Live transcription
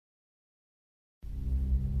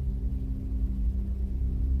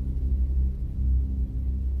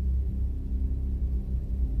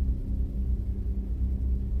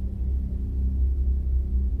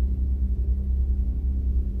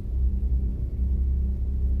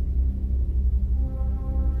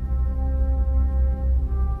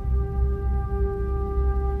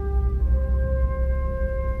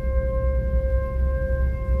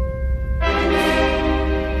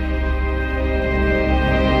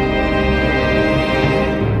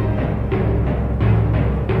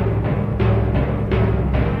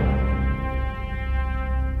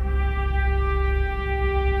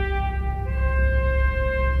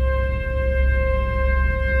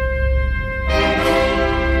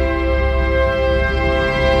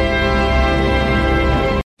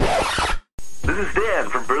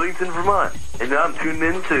from Burlington, Vermont, and I'm tuned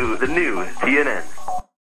in to the new TNN.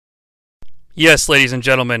 Yes, ladies and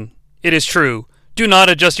gentlemen, it is true. Do not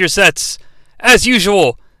adjust your sets. As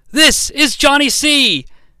usual, this is Jonnie Sea.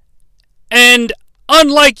 And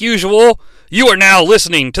unlike usual, you are now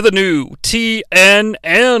listening to the new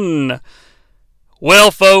TNN.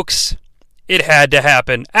 Well, folks, it had to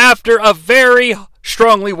happen. After a very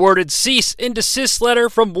strongly worded cease and desist letter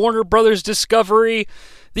from Warner Brothers Discovery,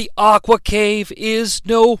 the Aqua Cave is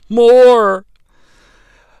no more.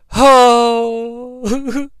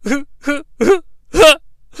 Oh.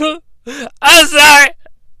 I'm sorry.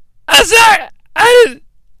 I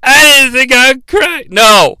didn't think I'd cry.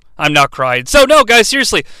 No, I'm not crying. So, no, guys,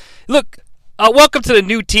 seriously. Look, welcome to the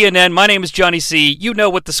new TNN. My name is Jonnie Sea. You know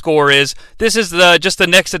what the score is. This is just the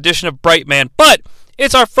next edition of Brightman. But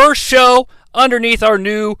it's our first show underneath our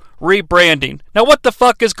new rebranding. Now, what the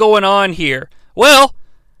fuck is going on here? Well,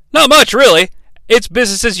 not much, really. It's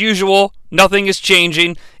business as usual. Nothing is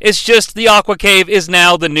changing. It's just the Aqua Cave is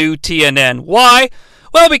now the new TNN. Why?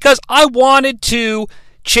 Well, because I wanted to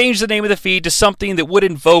change the name of the feed to something that would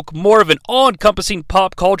invoke more of an all-encompassing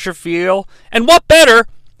pop culture feel. And what better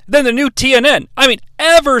than the new TNN? I mean,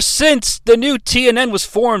 ever since the new TNN was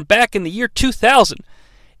formed back in the year 2000,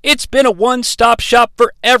 it's been a one-stop shop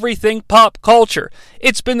for everything pop culture.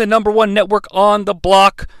 It's been the number one network on the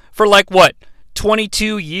block for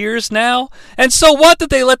 22 years now? And so what did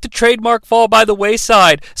they let the trademark fall by the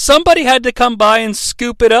wayside? Somebody had to come by and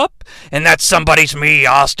scoop it up, and that somebody's me,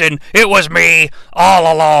 Austin. It was me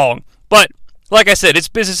all along. But like I said, it's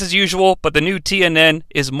business as usual, but the new TNN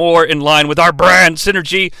is more in line with our brand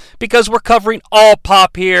synergy because we're covering all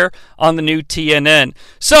pop here on the new TNN.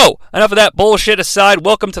 So, enough of that bullshit aside,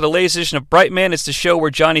 welcome to the latest edition of Brightman. It's the show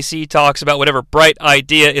where Jonnie Sea talks about whatever bright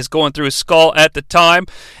idea is going through his skull at the time.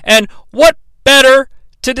 And what better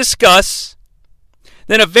to discuss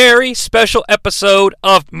than a very special episode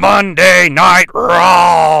of Monday Night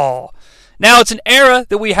Raw. Now, it's an era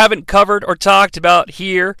that we haven't covered or talked about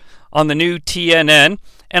here on the new TNN,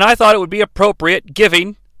 and I thought it would be appropriate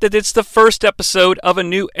given that it's the first episode of a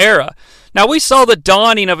new era. Now, we saw the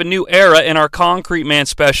dawning of a new era in our Concrete Man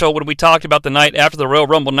special when we talked about the night after the Royal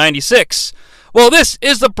Rumble 96. Well, this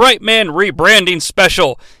is the Brightman rebranding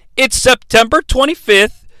special. It's September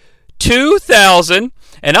 25th, 2000,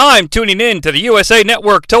 and I'm tuning in to the USA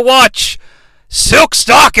Network to watch Silk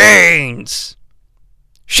Stockings.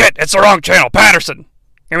 Shit, it's the wrong channel. Patterson,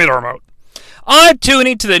 give me the remote. I'm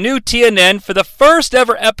tuning to the new TNN for the first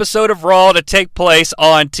ever episode of Raw to take place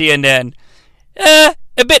on TNN. A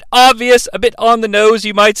bit obvious, a bit on the nose,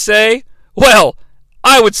 you might say. Well,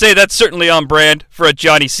 I would say that's certainly on brand for a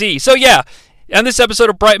Jonnie Sea. So yeah, on this episode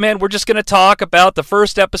of Brightman, we're just going to talk about the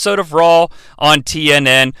first episode of Raw on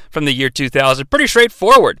TNN from the year 2000. Pretty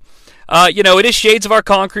straightforward. It is shades of our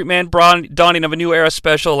Concrete Man dawning of a new era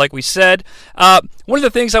special, like we said. One of the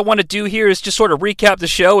things I want to do here is just sort of recap the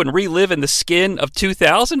show and relive in the skin of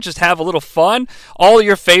 2000. Just have a little fun. All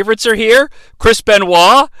your favorites are here. Chris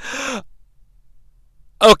Benoit.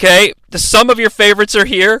 Okay, some of your favorites are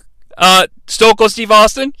here. Stone Cold Steve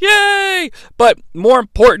Austin. Yay! But more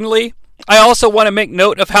importantly, I also want to make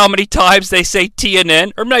note of how many times they say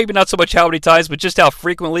TNN, or maybe not so much how many times, but just how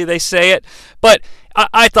frequently they say it. But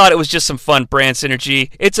I thought it was just some fun brand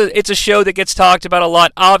synergy. It's a show that gets talked about a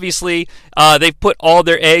lot. Obviously, they've put all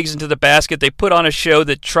their eggs into the basket. They put on a show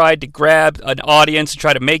that tried to grab an audience and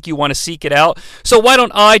try to make you want to seek it out. So why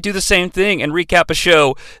don't I do the same thing and recap a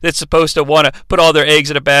show that's supposed to want to put all their eggs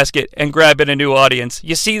in a basket and grab in a new audience?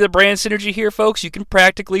 You see the brand synergy here, folks? You can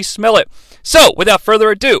practically smell it. So, without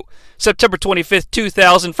further ado, September 25th,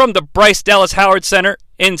 2000, from the Bryce Dallas Howard Center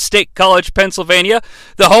in State College, Pennsylvania,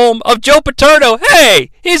 the home of Joe Paterno. Hey,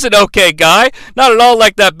 he's an okay guy. Not at all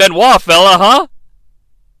like that Benoit fella, huh?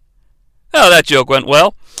 Oh, that joke went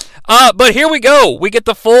well. But here we go. We get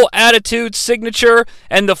the full Attitude signature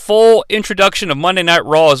and the full introduction of Monday Night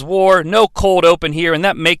Raw's War. No cold open here, and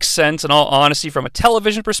that makes sense in all honesty from a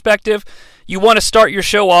television perspective. You want to start your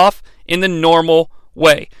show off in the normal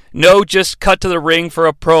way. No, just cut to the ring for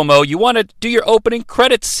a promo. You want to do your opening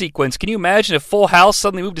credits sequence. Can you imagine if Full House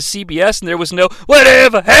suddenly moved to CBS and there was no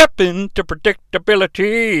whatever happened to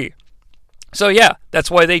predictability? So yeah, that's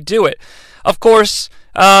why they do it. Of course,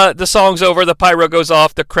 the song's over, the pyro goes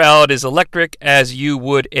off, the crowd is electric as you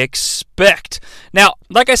would expect. Now,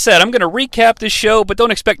 like I said, I'm going to recap this show, but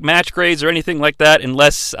don't expect match grades or anything like that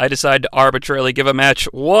unless I decide to arbitrarily give a match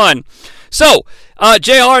 1. So,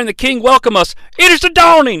 JR and the King welcome us. It is the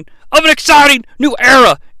dawning of an exciting new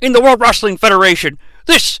era in the World Wrestling Federation.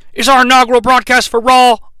 This is our inaugural broadcast for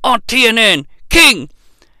Raw on TNN. King,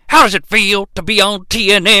 how does it feel to be on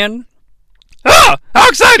TNN? Ah, how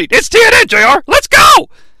exciting! It's TNN, JR! Let's go!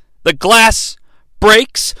 The glass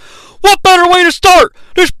breaks. What better way to start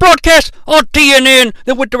this broadcast on TNN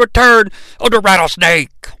than with the return of the rattlesnake?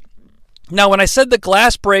 Now, when I said the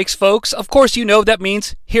glass breaks, folks, of course you know that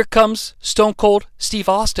means here comes Stone Cold Steve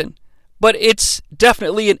Austin. But it's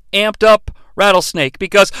definitely an amped up rattlesnake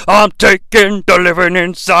because I'm taking the living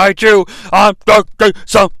inside you. I'm taking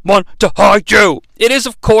someone to hide you. It is,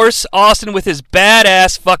 of course, Austin with his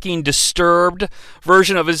badass fucking Disturbed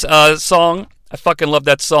version of his song. I fucking love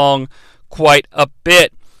that song quite a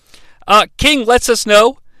bit. King lets us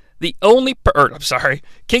know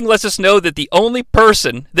King lets us know that the only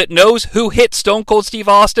person that knows who hit Stone Cold Steve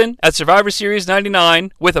Austin at Survivor Series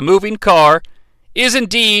 99 with a moving car is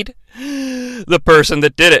indeed the person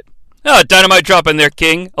that did it. Dynamite drop in there,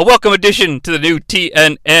 King. A welcome addition to the new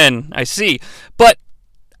TNN, I see. But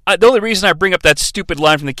the only reason I bring up that stupid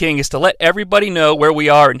line from the King is to let everybody know where we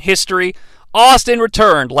are in history. Austin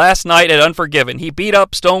returned last night at Unforgiven. He beat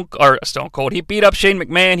up Stone Cold. He beat up Shane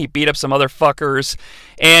McMahon. He beat up some other fuckers.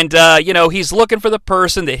 And, he's looking for the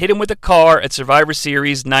person that hit him with the car at Survivor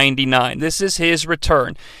Series 99. This is his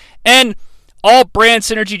return. And all brand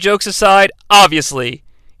synergy jokes aside, obviously,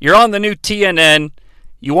 you're on the new TNN.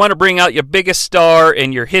 You want to bring out your biggest star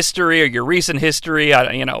in your history or your recent history,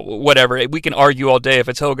 whatever. We can argue all day if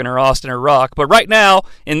it's Hogan or Austin or Rock. But right now,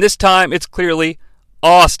 in this time, it's clearly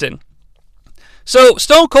Austin. So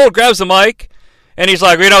Stone Cold grabs the mic, and he's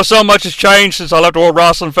like, so much has changed since I left the World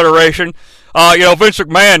Wrestling Federation. Vince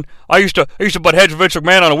McMahon, I used to butt heads with Vince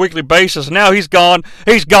McMahon on a weekly basis. And now he's gone.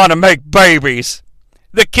 He's gone to make babies.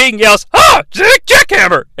 The King yells,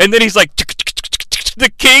 jackhammer! And then he's like,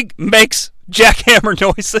 the King makes jackhammer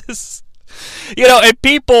noises. And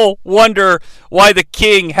people wonder why the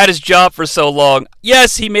King had his job for so long.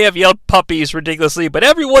 Yes, he may have yelled puppies ridiculously, but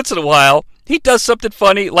every once in a while, he does something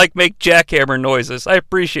funny like make jackhammer noises. I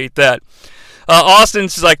appreciate that.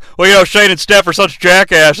 Austin's like, Shane and Steph are such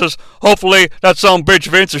jackasses. Hopefully that some bitch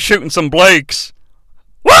Vince is shooting some Blakes.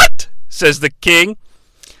 What? Says the King.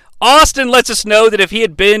 Austin lets us know that if he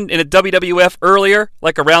had been in a WWF earlier,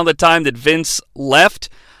 like around the time that Vince left,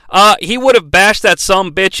 he would have bashed that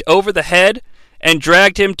some bitch over the head and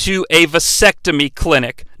dragged him to a vasectomy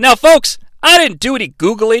clinic. Now, folks, I didn't do any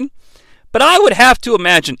Googling, but I would have to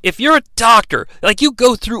imagine if you're a doctor, like you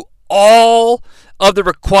go through all of the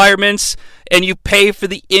requirements and you pay for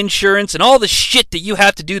the insurance and all the shit that you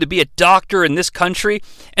have to do to be a doctor in this country,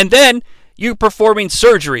 and then you're performing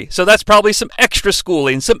surgery, so that's probably some extra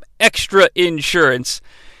schooling, some extra insurance,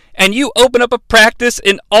 and you open up a practice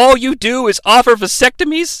and all you do is offer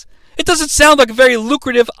vasectomies? It doesn't sound like a very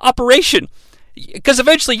lucrative operation. Because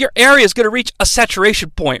eventually your area is going to reach a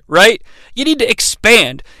saturation point, right? You need to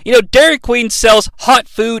expand. Dairy Queen sells hot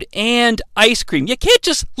food and ice cream. You can't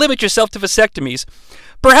just limit yourself to vasectomies.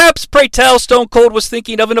 Perhaps, pray tell, Stone Cold was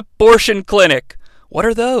thinking of an abortion clinic. What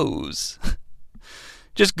are those?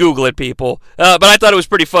 Just Google it, people. But I thought it was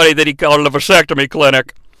pretty funny that he called it a vasectomy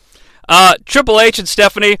clinic. Triple H and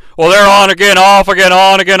Stephanie, they're on again, off again,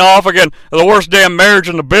 on again, off again. The worst damn marriage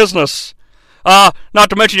in the business. Not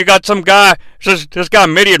to mention you got some guy, this guy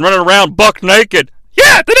Midian running around buck naked.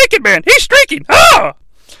 Yeah, the naked man, he's streaking.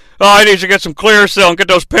 He needs to get some Clearasil and get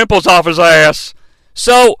those pimples off his ass.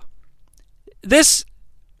 So, this,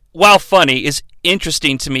 while funny, is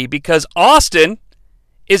interesting to me because Austin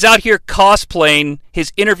is out here cosplaying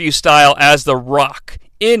his interview style as The Rock,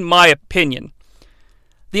 in my opinion.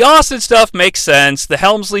 The Austin stuff makes sense. The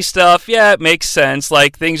Helmsley stuff, yeah, it makes sense.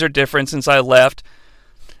 Like, things are different since I left.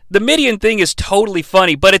 The Midian thing is totally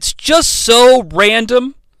funny, but it's just so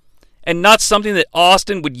random and not something that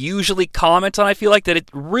Austin would usually comment on. I feel like that it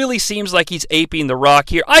really seems like he's aping The Rock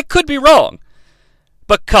here. I could be wrong.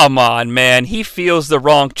 But come on, man. He feels the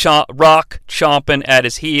Rock chomping at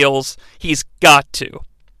his heels. He's got to,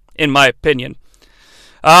 in my opinion.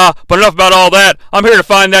 But enough about all that. I'm here to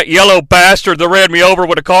find that yellow bastard that ran me over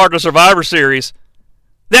with a car to Survivor Series.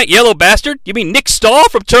 That yellow bastard? You mean Nick Stahl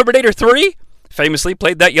from Terminator 3? Famously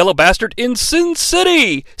played that yellow bastard in Sin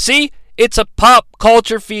City. See, it's a pop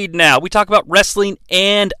culture feed now. We talk about wrestling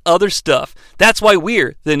and other stuff. That's why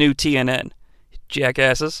we're the new TNN.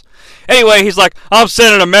 Jackasses. Anyway, he's like, I'm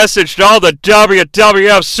sending a message to all the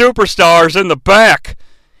WWF superstars in the back.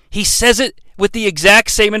 He says it with the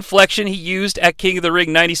exact same inflection he used at King of the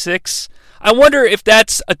Ring 96. I wonder if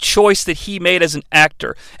that's a choice that he made as an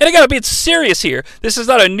actor. And I gotta be serious here. This is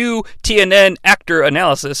not a new TNN actor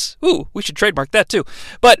analysis. Ooh, we should trademark that too.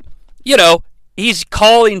 But, he's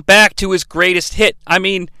calling back to his greatest hit. I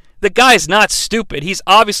mean, the guy's not stupid. He's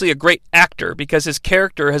obviously a great actor because his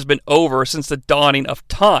character has been over since the dawning of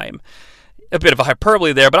time. a bit of a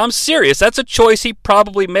hyperbole there, but I'm serious. That's a choice he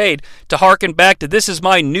probably made to harken back to this is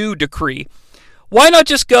my new decree. Why not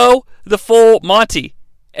just go the full Monty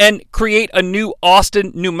and create a new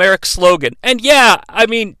Austin numeric slogan? And yeah, I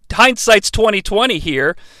mean, hindsight's 2020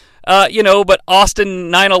 here, but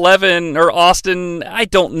Austin 9/11 or Austin, I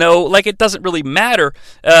don't know, like it doesn't really matter.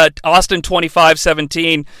 Austin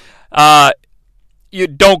 2517, you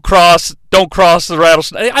don't cross the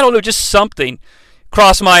rattlesnake. I don't know, just something.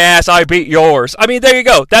 Cross my ass, I beat yours. I mean, there you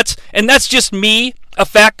go. That's just me, a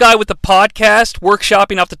fat guy with a podcast,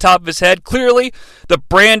 workshopping off the top of his head. Clearly, the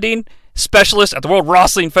branding specialist at the World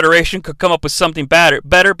Wrestling Federation could come up with something better.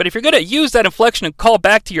 But if you're going to use that inflection and call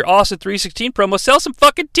back to your Austin 316 promo, sell some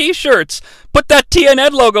fucking t-shirts. Put that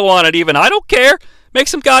TNN logo on it even. I don't care. Make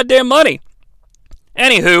some goddamn money.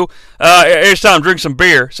 Anywho, it's time to drink some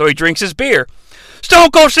beer. So he drinks his beer.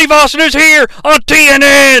 Stone Cold Steve Austin is here on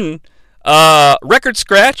TNN. Record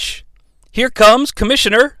scratch. Here comes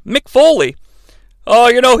Commissioner Mick Foley.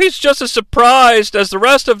 Oh, he's just as surprised as the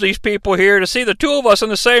rest of these people here to see the two of us in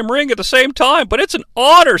the same ring at the same time. But it's an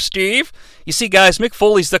honor, Steve. You see, guys, Mick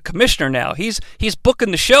Foley's the commissioner now. He's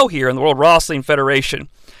booking the show here in the World Wrestling Federation.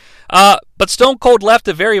 But Stone Cold left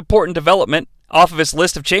a very important development off of his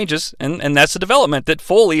list of changes, and that's the development that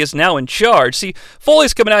Foley is now in charge. See,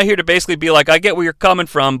 Foley's coming out here to basically be like, I get where you're coming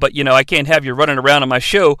from, but, I can't have you running around on my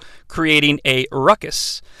show creating a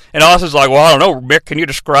ruckus. And Austin's like, well, I don't know, Mick, can you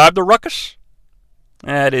describe the ruckus?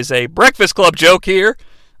 That is a Breakfast Club joke here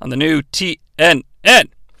on the new TNN.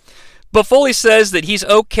 But Foley says that he's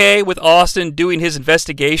okay with Austin doing his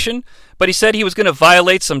investigation, but he said he was going to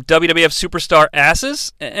violate some WWF superstar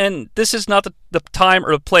asses, and this is not the time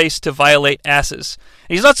or the place to violate asses.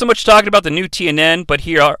 And he's not so much talking about the new TNN, but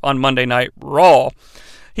here on Monday Night Raw.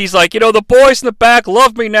 He's like, the boys in the back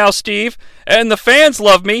love me now, Steve, and the fans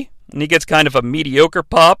love me. And he gets kind of a mediocre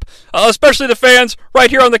pop, especially the fans right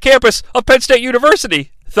here on the campus of Penn State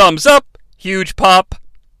University. Thumbs up, huge pop.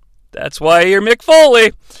 That's why I hear Mick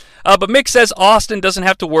Foley. But Mick says Austin doesn't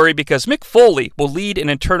have to worry because Mick Foley will lead an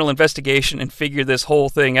internal investigation and figure this whole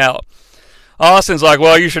thing out. Austin's like,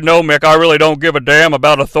 well, you should know, Mick, I really don't give a damn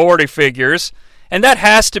about authority figures. And that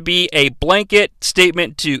has to be a blanket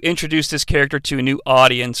statement to introduce this character to a new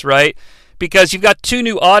audience, right? Because you've got two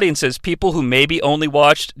new audiences, people who maybe only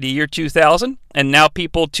watched the year 2000, and now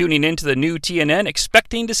people tuning into the new TNN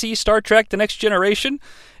expecting to see Star Trek The Next Generation,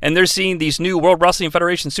 and they're seeing these new World Wrestling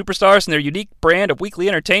Federation superstars and their unique brand of weekly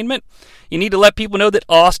entertainment. You need to let people know that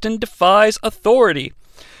Austin defies authority.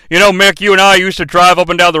 Mick, you and I used to drive up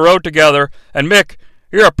and down the road together, and Mick,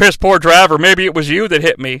 you're a piss-poor driver. Maybe it was you that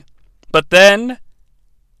hit me. But then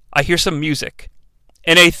I hear some music.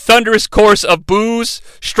 And a thunderous chorus of boos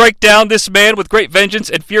strike down this man with great vengeance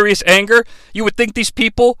and furious anger. You would think these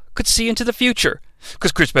people could see into the future.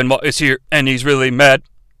 Because Chris Benoit is here, and he's really mad.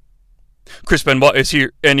 Chris Benoit is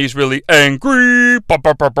here, and he's really angry.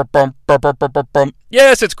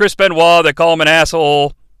 Yes, it's Chris Benoit. They call him an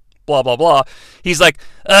asshole. Blah, blah, blah. He's like,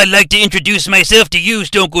 I'd like to introduce myself to you,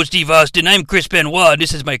 Stone Cold Steve Austin. I'm Chris Benoit.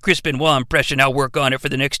 This is my Chris Benoit impression. I'll work on it for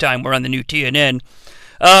the next time we're on the new TNN.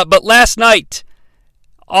 But last night,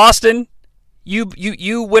 Austin, you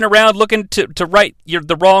went around looking to right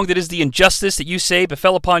the wrong that is the injustice that you say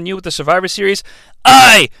befell upon you with the Survivor Series.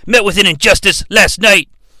 I met with an injustice last night.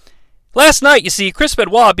 Last night, you see, Chris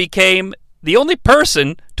Benoit became the only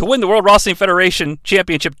person to win the World Wrestling Federation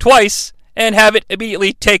Championship twice and have it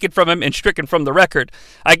immediately taken from him and stricken from the record.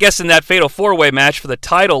 I guess in that fatal four-way match for the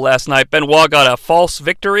title last night, Benoit got a false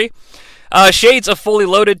victory. Shades of Fully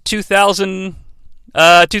Loaded 2000,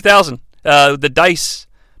 the Dice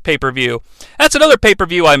pay-per-view. That's another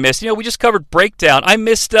pay-per-view I missed. We just covered Breakdown. I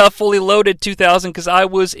missed Fully Loaded 2000 because I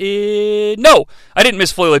was in... No, I didn't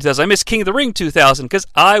miss Fully Loaded 2000. I missed King of the Ring 2000 because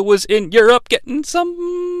I was in Europe getting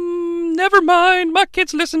some... Never mind, my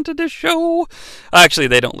kids listen to this show. Actually,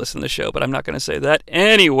 they don't listen to the show, but I'm not going to say that.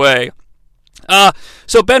 Anyway,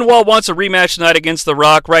 so Benoit wants a rematch tonight against The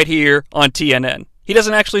Rock right here on TNN. He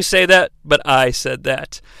doesn't actually say that, but I said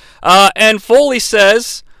that. And Foley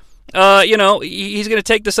says... he's going to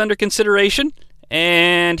take this under consideration,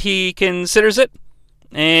 and he considers it,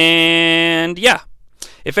 and yeah.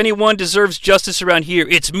 If anyone deserves justice around here,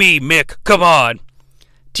 it's me, Mick. Come on.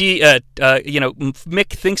 Mick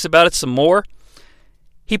thinks about it some more.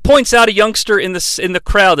 He points out a youngster in the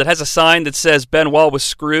crowd that has a sign that says Benoit was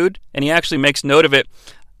screwed, and he actually makes note of it.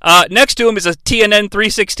 Next to him is a TNN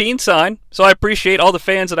 316 sign, so I appreciate all the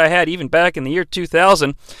fans that I had even back in the year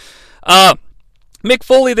 2000. Mick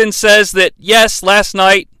Foley then says that, yes, last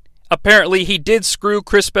night, apparently he did screw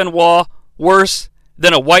Chris Benoit worse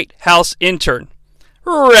than a White House intern.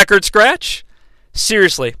 Record scratch?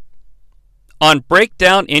 Seriously. on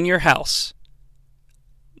Breakdown in Your House.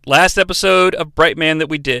 Last episode of Brightman that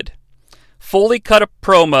we did. Foley cut a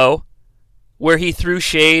promo where he threw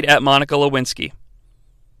shade at Monica Lewinsky.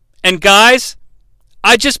 And guys,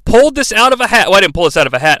 I just pulled this out of a hat. Well, I didn't pull this out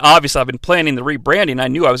of a hat. Obviously, I've been planning the rebranding. I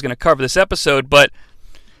knew I was going to cover this episode, but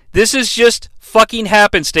this is just fucking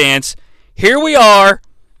happenstance. Here we are,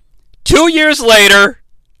 2 years later,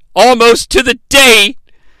 almost to the date,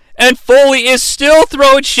 and Foley is still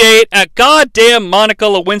throwing shade at goddamn Monica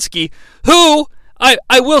Lewinsky, who,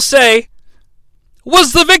 I will say,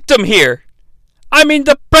 was the victim here. I mean,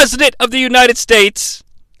 the President of the United States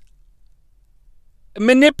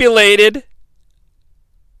manipulated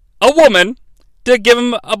a woman to give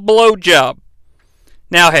him a blowjob.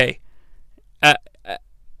 Now, hey,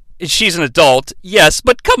 she's an adult, yes,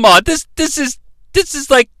 but come on, this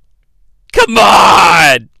is like, come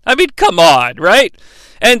on! I mean, come on, right?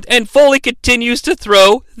 And Foley continues to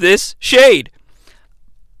throw this shade.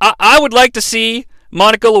 I would like to see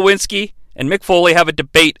Monica Lewinsky and Mick Foley have a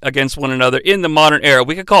debate against one another in the modern era.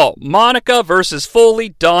 We could call it Monica versus Foley,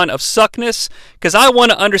 Dawn of Suckness, because I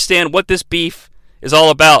want to understand what this beef is all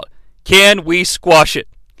about. Can we squash it?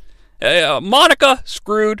 Monica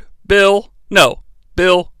screwed Bill. No,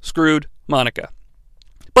 Bill screwed Monica.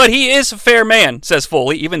 But he is a fair man, says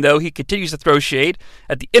Foley, even though he continues to throw shade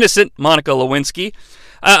at the innocent Monica Lewinsky.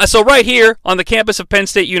 So right here on the campus of Penn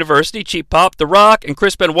State University, Cheap Pop, The Rock, and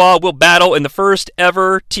Chris Benoit will battle in the first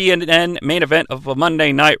ever TNN main event of a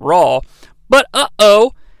Monday Night Raw. But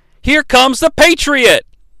here comes the Patriot.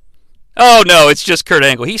 Oh no, it's just Kurt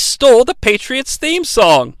Angle. He stole the Patriots theme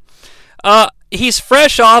song. He's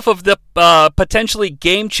fresh off of the potentially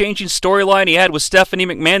game-changing storyline he had with Stephanie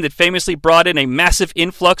McMahon that famously brought in a massive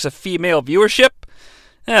influx of female viewership.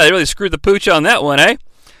 Yeah, they really screwed the pooch on that one, eh?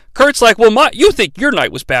 Kurt's like, well, you think your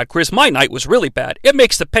night was bad, Chris. My night was really bad. It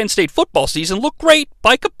makes the Penn State football season look great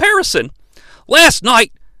by comparison. Last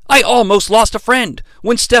night, I almost lost a friend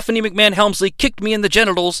when Stephanie McMahon Helmsley kicked me in the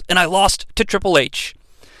genitals and I lost to Triple H.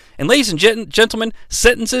 And ladies and gentlemen,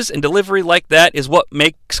 sentences and delivery like that is what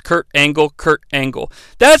makes Kurt Angle Kurt Angle.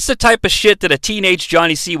 That's the type of shit that a teenage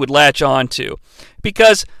Jonnie Sea would latch on to.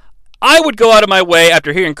 Because I would go out of my way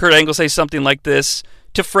after hearing Kurt Angle say something like this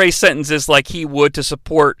to phrase sentences like he would to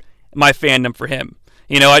support my fandom for him.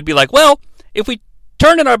 You know, I'd be like, well, if we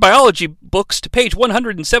turn in our biology books to page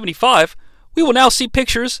 175, we will now see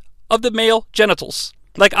pictures of the male genitals.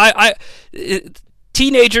 Like,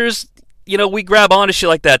 teenagers, you know, we grab onto shit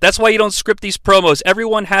like that. That's why you don't script these promos.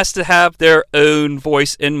 Everyone has to have their own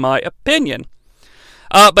voice, in my opinion.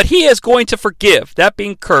 But he is going to forgive. That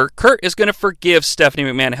being Kurt. Kurt is going to forgive Stephanie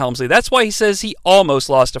McMahon Helmsley. That's why he says he almost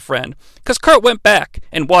lost a friend. Because Kurt went back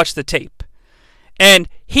and watched the tape. And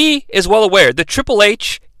he is well aware that Triple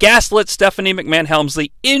H gaslit Stephanie McMahon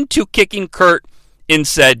Helmsley into kicking Kurt in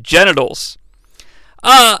said genitals.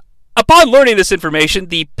 Upon learning this information,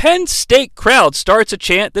 the Penn State crowd starts a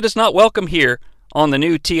chant that is not welcome here on the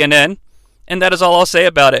new TNN. And that is all I'll say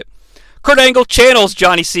about it. Kurt Angle channels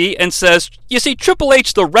Jonnie Sea and says, you see, Triple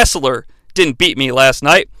H the wrestler didn't beat me last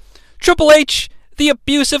night. Triple H, the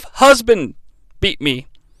abusive husband, beat me.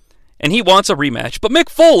 And he wants a rematch. But Mick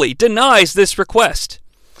Foley denies this request.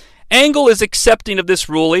 Angle is accepting of this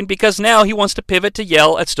ruling because now he wants to pivot to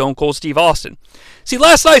yell at Stone Cold Steve Austin. See,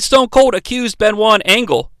 last night Stone Cold accused Benoit and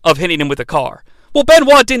Angle of hitting him with a car. Well,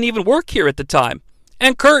 Benoit didn't even work here at the time.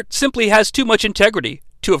 And Kurt simply has too much integrity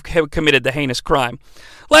to have committed the heinous crime.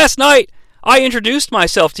 Last night, I introduced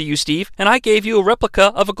myself to you, Steve, and I gave you a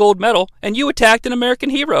replica of a gold medal, and you attacked an American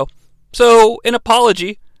hero. So, an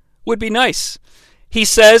apology would be nice. He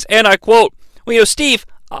says, and I quote, well, you know, Steve,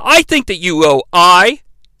 I think that you owe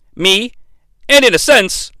me, and in a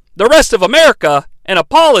sense, the rest of America, an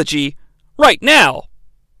apology right now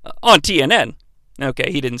on TNN. Okay,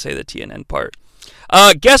 he didn't say the TNN part.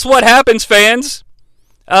 Guess what happens, fans?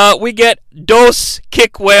 We get dos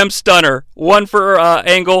kick wham stunner. One for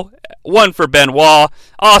Angle, one for Benoit.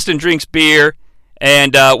 Austin drinks beer,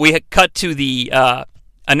 and we cut to the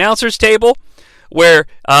announcer's table where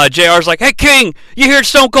JR's like, hey, King, you hear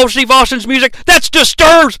Stone Cold Steve Austin's music? That's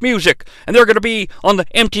Disturbed's music! And they're going to be on the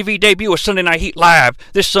MTV debut of Sunday Night Heat Live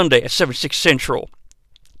this Sunday at 7, 6 Central.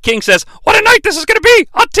 King says, what a night this is going to be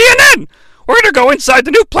on TNN! We're going to go inside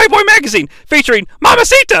the new Playboy magazine featuring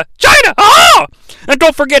Mamacita, CHYNA, ah! And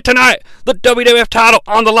don't forget tonight, the WWF title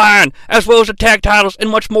on the line, as well as the tag titles and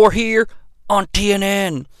much more here on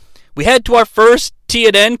TNN. We head to our first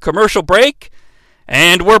TNN commercial break,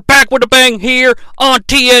 and we're back with a bang here on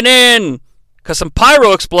TNN. Because some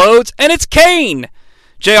pyro explodes, and it's Kane.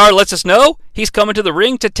 JR lets us know he's coming to the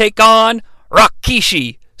ring to take on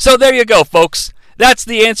Rikishi. So there you go, folks. That's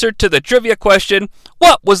the answer to the trivia question.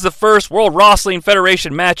 What was the first World Wrestling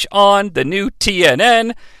Federation match on the new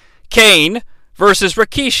TNN? Kane versus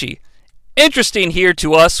Rikishi. Interesting here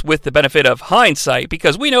to us with the benefit of hindsight,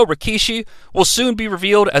 because we know Rikishi will soon be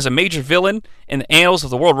revealed as a major villain in the annals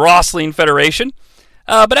of the World Wrestling Federation.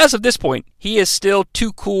 But as of this point, he is still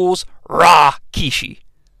Too Cool's Raw-Kishi,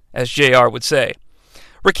 as JR would say.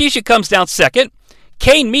 Rikishi comes down second.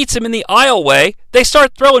 Kane meets him in the aisleway. They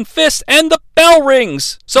start throwing fists, and the bell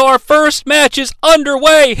rings. So our first match is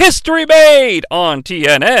underway. History made on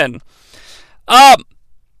TNN.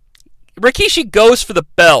 Rikishi goes for the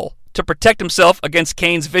bell to protect himself against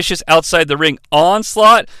Kane's vicious outside the ring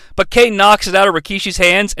onslaught, but Kane knocks it out of Rikishi's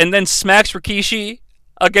hands and then smacks Rikishi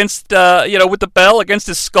against, with the bell against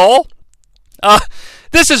his skull.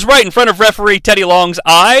 This is right in front of referee Teddy Long's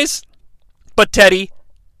eyes, but Teddy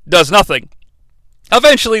does nothing.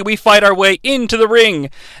 Eventually, we fight our way into the ring,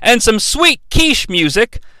 and some sweet quiche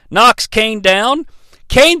music knocks Kane down.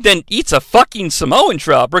 Kane then eats a fucking Samoan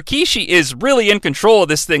drop. Rikishi is really in control of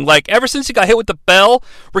this thing. Like, ever since he got hit with the bell,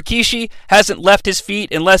 Rikishi hasn't left his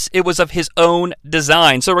feet unless it was of his own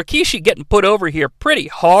design. So Rikishi getting put over here pretty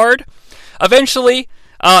hard. Eventually,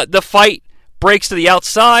 the fight breaks to the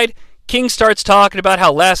outside. King starts talking about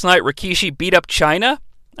how last night Rikishi beat up CHYNA.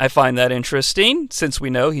 I find that interesting, since we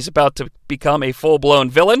know he's about to become a full-blown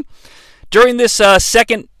villain. During this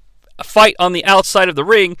second fight on the outside of the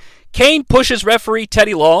ring, Kane pushes referee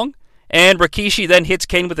Teddy Long, and Rikishi then hits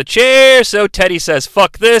Kane with a chair, so Teddy says,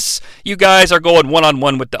 fuck this, you guys are going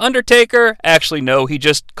one-on-one with The Undertaker. Actually, no, he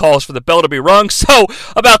just calls for the bell to be rung. So,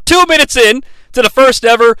 about 2 minutes in to the first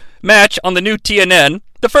ever match on the new TNN,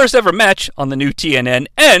 the first ever match on the new TNN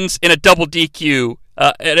ends in a double DQ,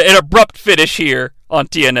 an abrupt finish here on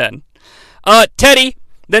TNN. Teddy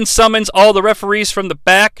then summons all the referees from the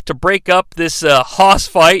back to break up this hoss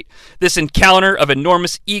fight, this encounter of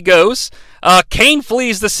enormous egos. Kane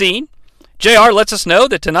flees the scene. JR lets us know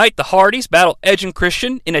that tonight the Hardys battle Edge and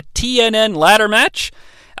Christian in a TNN ladder match.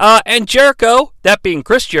 And Jericho, that being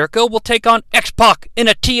Chris Jericho, will take on X-Pac in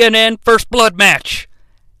a TNN First Blood match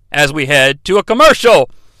as we head to a commercial.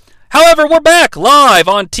 However, we're back live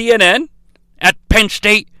on TNN at Penn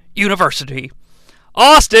State University.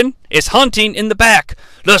 Austin is hunting in the back.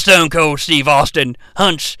 The Stone Cold Steve Austin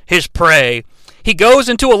hunts his prey. He goes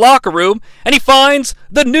into a locker room, and he finds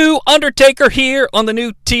the new Undertaker here on the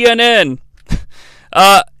new TNN.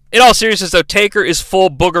 In all seriousness, though, Taker is full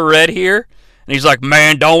booger red here. And he's like,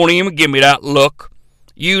 man, don't even give me that look.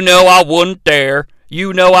 You know I wouldn't dare.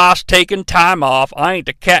 You know I was taking time off. I ain't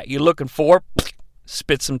the cat you looking for.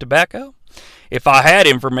 Spit some tobacco. If I had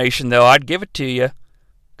information, though, I'd give it to you.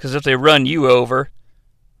 Because if they run you over,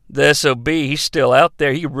 the SOB, he's still out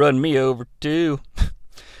there. He run me over, too.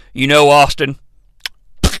 You know, Austin,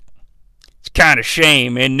 it's kind of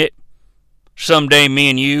shame, isn't it? Someday me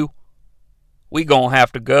and you, we gonna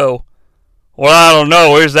have to go. Well, I don't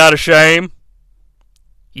know. Is that a shame?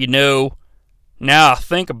 You know, now I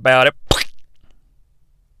think about it,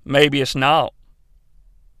 maybe it's not.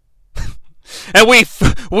 And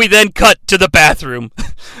we then cut to the bathroom.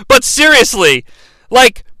 But seriously,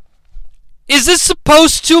 like, is this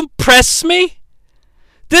supposed to impress me?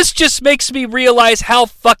 This just makes me realize how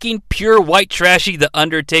fucking pure white trashy The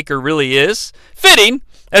Undertaker really is. Fitting,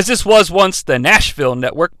 as this was once the Nashville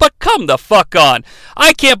Network, but come the fuck on.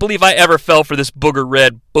 I can't believe I ever fell for this booger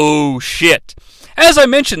red bullshit. As I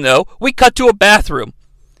mentioned, though, we cut to a bathroom.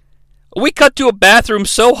 We cut to a bathroom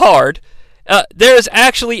so hard, there is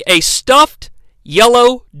actually a stuffed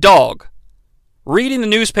yellow dog reading the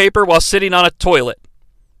newspaper while sitting on a toilet.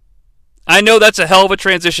 I know that's a hell of a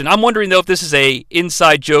transition. I'm wondering, though, if this is a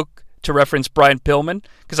inside joke to reference Brian Pillman,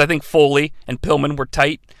 because I think Foley and Pillman were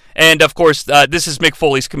tight. And, of course, this is Mick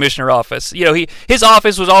Foley's commissioner office. You know, his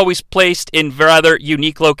office was always placed in rather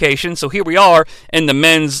unique locations, so here we are in the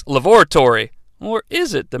men's laboratory. Or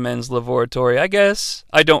is it the men's laboratory? I guess.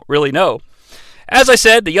 I don't really know. As I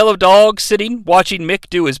said, the yellow dog sitting, watching Mick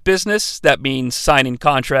do his business. That means signing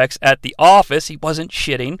contracts at the office. He wasn't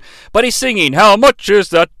shitting, but he's singing, "How much is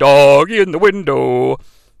that dog in the window?"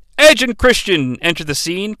 Edge and Christian enter the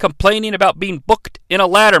scene, complaining about being booked in a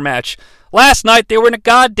ladder match. Last night, they were in a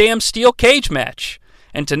goddamn steel cage match.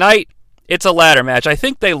 And tonight, it's a ladder match. I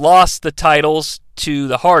think they lost the titles to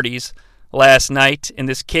the Hardys last night in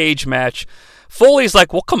this cage match. Foley's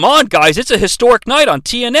like, well, come on, guys. It's a historic night on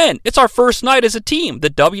TNN. It's our first night as a team, the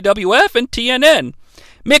WWF and TNN.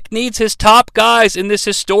 Mick needs his top guys in this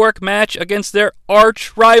historic match against their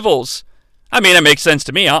arch rivals. I mean, it makes sense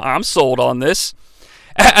to me. I'm sold on this.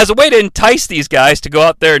 As a way to entice these guys to go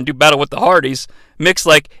out there and do battle with the Hardys, Mick's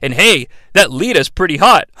like, and hey, that Lita's pretty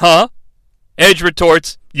hot, huh? Edge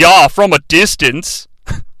retorts, "Yeah, from a distance."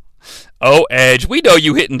 "Oh, Edge, we know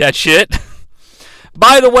you hitting that shit."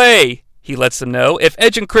 "By the way," he lets them know, "if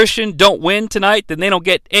Edge and Christian don't win tonight, then they don't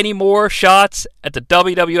get any more shots at the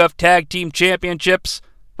WWF Tag Team Championships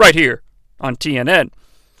right here on TNN."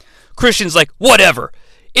 Christian's like, "Whatever.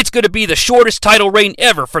 It's going to be the shortest title reign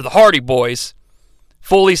ever for the Hardy Boys."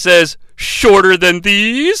 Foley says, "Shorter than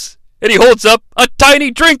these?" And he holds up a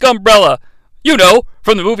tiny drink umbrella. You know,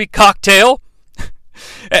 from the movie Cocktail.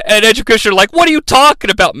 And Edge and Christian are like, "What are you talking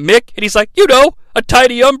about, Mick?" And he's like, "You know, a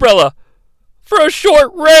tiny umbrella for a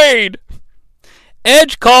short reign."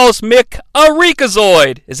 Edge calls Mick a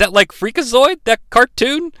Freakazoid. Is that like Freakazoid, that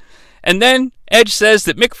cartoon? And then Edge says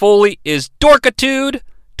that Mick Foley is dorkitude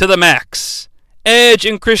to the max. Edge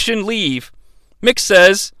and Christian leave. Mick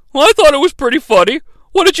says, "Well, I thought it was pretty funny.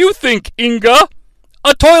 What did you think, Inga?"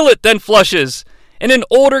 A toilet then flushes, and an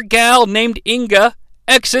older gal named Inga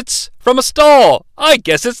exits from a stall. I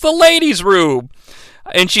guess it's the ladies' room.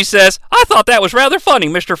 And she says, "I thought that was rather funny,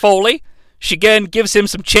 Mr. Foley." She again gives him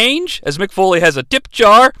some change, as Mick Foley has a tip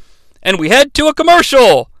jar, and we head to a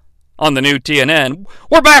commercial on the new TNN.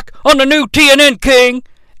 We're back on the new TNN, King,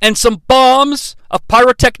 and some bombs of a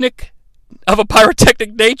pyrotechnic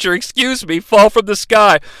nature, fall from the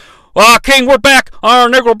sky. King, we're back on our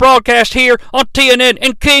inaugural broadcast here on TNN,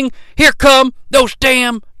 and King, here come those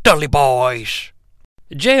damn Dudley Boys.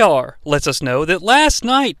 JR lets us know that last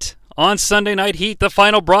night on Sunday Night Heat, the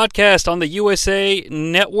final broadcast on the USA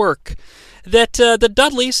Network, that the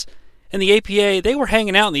Dudleys and the APA, they were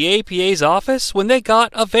hanging out in the APA's office when they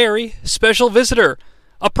got a very special visitor.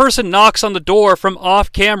 A person knocks on the door from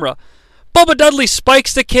off camera. Bubba Dudley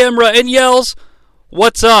spikes the camera and yells,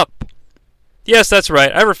 "What's up?" Yes, that's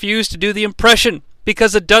right. I refuse to do the impression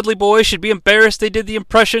because the Dudley Boys should be embarrassed they did the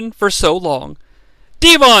impression for so long.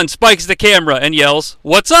 Devon spikes the camera and yells,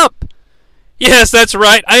 "What's up?" Yes, that's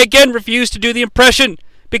right. I again refuse to do the impression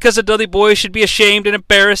because the Dudley Boys should be ashamed and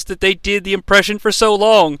embarrassed that they did the impression for so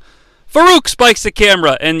long. Farouk spikes the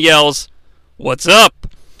camera and yells, "What's up?"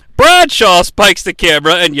 Bradshaw spikes the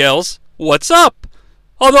camera and yells, "What's up?"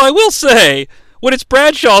 Although I will say, when it's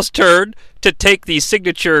Bradshaw's turn to take the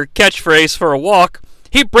signature catchphrase for a walk,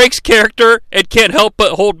 he breaks character and can't help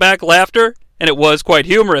but hold back laughter, and it was quite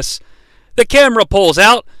humorous. The camera pulls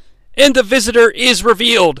out, and the visitor is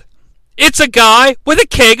revealed. It's a guy with a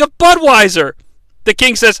keg of Budweiser. The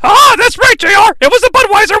King says, "Ah, that's right, JR. It was the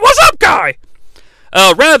Budweiser. What's up, guy?"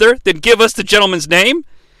 Rather than give us the gentleman's name,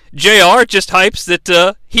 JR just hypes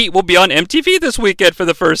that Heat will be on MTV this weekend for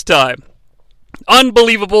the first time.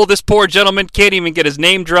 Unbelievable, this poor gentleman can't even get his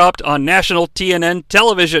name dropped on national TNN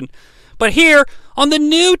television. But here, on the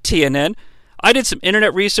new TNN, I did some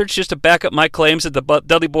internet research just to back up my claims that the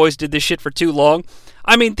Dudley Boys did this shit for too long.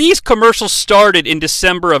 I mean, these commercials started in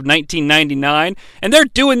December of 1999, and they're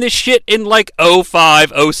doing this shit in like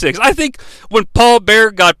 05, 06. I think when Paul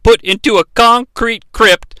Bear got put into a concrete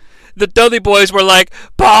crypt, the Dudley Boys were like,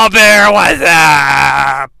 "Paul Bear, what's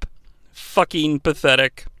up?" Fucking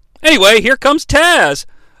pathetic. Anyway, here comes Taz.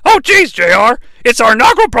 "Oh, geez, JR, it's our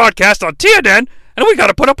inaugural broadcast on TNN, and we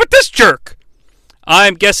gotta put up with this jerk."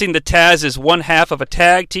 I'm guessing the Taz is one half of a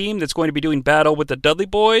tag team that's going to be doing battle with the Dudley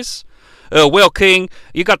Boys. Well, King,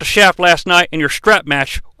 you got the shaft last night in your strap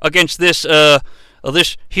match against this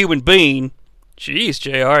human being. Jeez,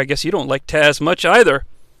 JR, I guess you don't like Taz much either.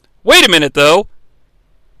 Wait a minute, though.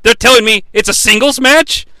 They're telling me it's a singles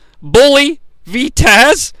match? Bully v.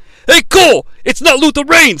 Taz? Hey, Cole, it's not Luther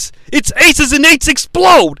Reigns. It's Aces and Eights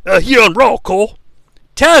Explode here on Raw, Cole.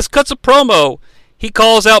 Taz cuts a promo. He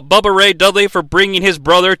calls out Bubba Ray Dudley for bringing his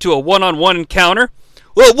brother to a one-on-one encounter.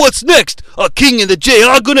 "Well, what's next? King and the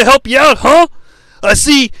JR gonna help you out, huh? I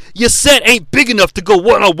see your set ain't big enough to go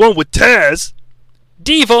one-on-one with Taz."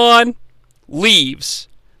 Devon leaves.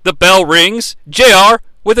 The bell rings. JR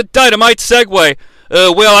with a dynamite segue.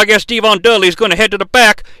 Well, I guess Devon Dudley's going to head to the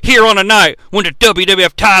back here on a night when the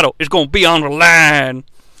WWF title is going to be on the line.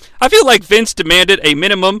 I feel like Vince demanded a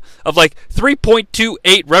minimum of like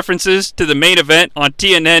 3.28 references to the main event on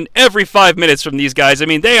TNN every 5 minutes from these guys. I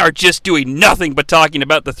mean, they are just doing nothing but talking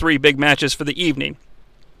about the three big matches for the evening.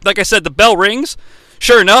 Like I said, the bell rings.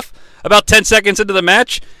 Sure enough, about 10 seconds into the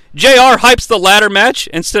match, JR hypes the ladder match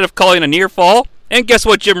instead of calling a near fall. And guess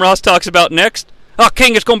what Jim Ross talks about next?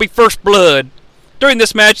 King, it's going to be first blood. During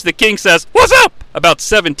this match, the King says, "What's up?" about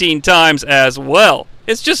 17 times as well.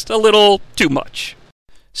 It's just a little too much.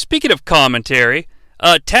 Speaking of commentary,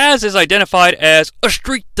 Taz is identified as a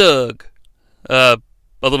street thug. A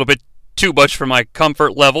little bit too much for my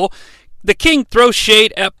comfort level. The King throws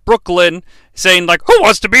shade at Brooklyn, saying like, "Who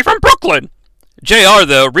wants to be from Brooklyn?" JR,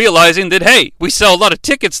 though, realizing that, hey, we sell a lot of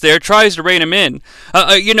tickets there, tries to rein him in.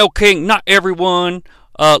 King, not everyone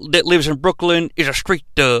that lives in Brooklyn is a street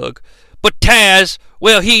thug. But Taz,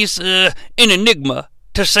 well, he's an enigma,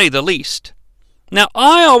 to say the least. Now,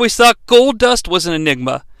 I always thought Goldust was an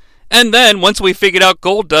enigma. And then, once we figured out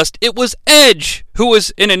Goldust, it was Edge who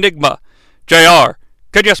was an enigma. JR,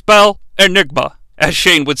 could you spell enigma, as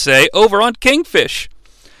Shane would say, over on Kingfish?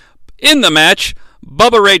 In the match,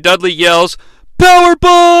 Bubba Ray Dudley yells,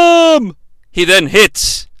 "Powerbomb!" He then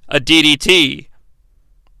hits a DDT.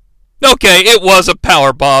 Okay, it was a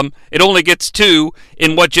powerbomb. It only gets 2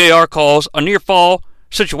 in what JR calls a near-fall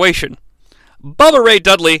situation. Bubba Ray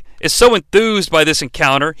Dudley is so enthused by this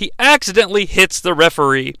encounter, he accidentally hits the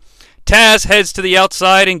referee. Taz heads to the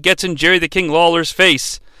outside and gets in Jerry the King Lawler's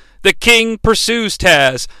face. The King pursues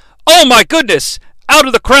Taz. Oh my goodness! Out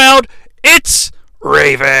of the crowd, it's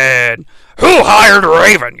Raven! Who hired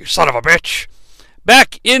Raven, you son of a bitch?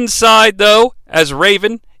 Back inside, though, as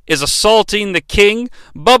Raven is assaulting the King,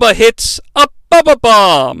 Bubba hits a Bubba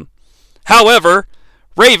Bomb. However,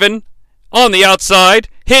 Raven, on the outside,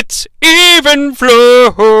 hits Even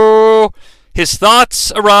Flow. His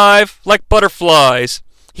thoughts arrive like butterflies.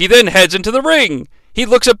 He then heads into the ring. He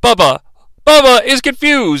looks at Bubba. Bubba is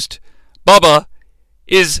confused. Bubba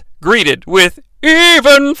is greeted with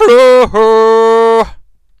Even Flow.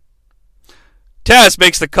 Taz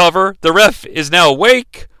makes the cover. The ref is now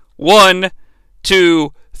awake. 1,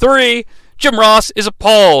 2, 3. Jim Ross is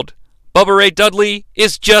appalled. Bubba Ray Dudley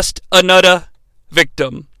is just another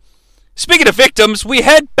victim. Speaking of victims, we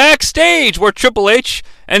head backstage where Triple H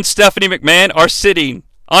and Stephanie McMahon are sitting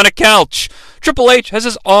on a couch. Triple H has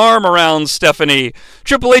his arm around Stephanie.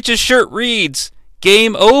 Triple H's shirt reads,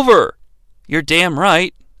 "Game over." You're damn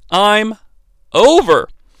right. I'm over.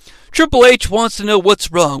 Triple H wants to know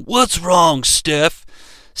what's wrong. What's wrong, Steph?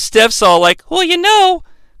 Steph's all like, well,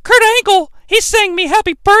 Kurt Angle, he sang me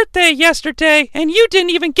happy birthday yesterday, and you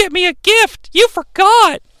didn't even get me a gift. You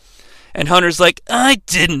forgot. And Hunter's like, I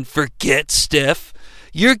didn't forget, Steph.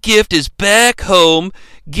 Your gift is back home,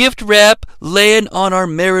 gift wrap laying on our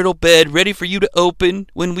marital bed, ready for you to open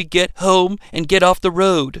when we get home and get off the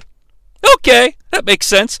road. Okay, that makes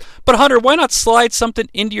sense. But Hunter, why not slide something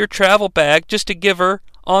into your travel bag just to give her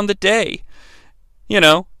on the day?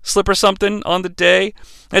 Slip her something on the day.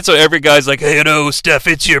 And so every guy's like, hey, Steph,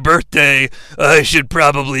 it's your birthday. I should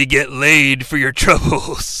probably get laid for your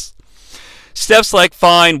troubles. Steph's like,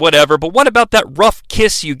 fine, whatever, but what about that rough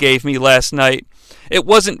kiss you gave me last night? It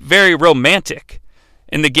wasn't very romantic.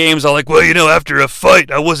 And the game's all like, well, after a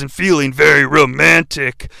fight, I wasn't feeling very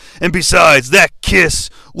romantic. And besides, that kiss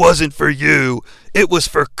wasn't for you. It was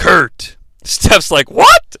for Kurt. Steph's like,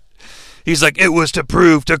 what? He's like, it was to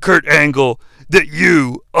prove to Kurt Angle that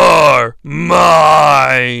you are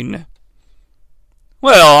mine.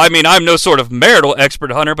 Well, I'm no sort of marital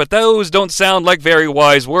expert, Hunter, but those don't sound like very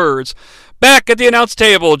wise words. Back at the announce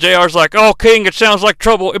table, JR's like, oh, King, it sounds like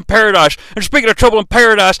trouble in paradise. And speaking of trouble in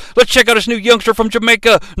paradise, let's check out this new youngster from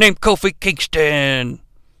Jamaica named Kofi Kingston.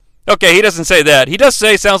 Okay, he doesn't say that. He does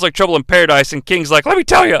say sounds like trouble in paradise, and King's like, let me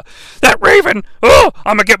tell you, that Raven, I'm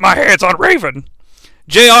going to get my hands on Raven.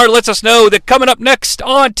 JR lets us know that coming up next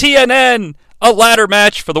on TNN, a ladder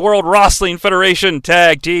match for the World Wrestling Federation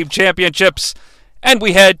Tag Team Championships. And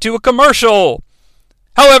we head to a commercial.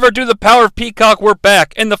 However, due to the power of Peacock, we're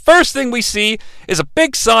back. And the first thing we see is a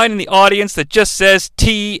big sign in the audience that just says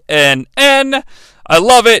TNN. I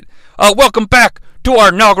love it. Welcome back to our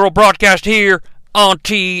inaugural broadcast here on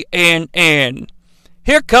TNN.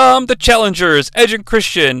 Here come the challengers, Edge and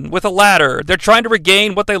Christian, with a ladder. They're trying to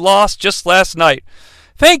regain what they lost just last night.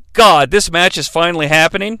 Thank God this match is finally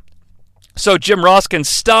happening, so Jim Ross can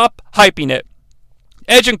stop hyping it.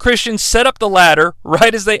 Edge and Christian set up the ladder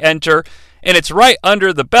right as they enter, and it's right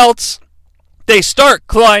under the belts. They start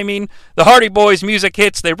climbing. The Hardy Boys music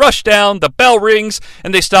hits. They rush down. The bell rings,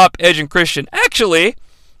 and they stop Edge and Christian. Actually,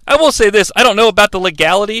 I will say this. I don't know about the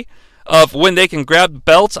legality of when they can grab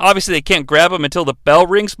belts. Obviously, they can't grab them until the bell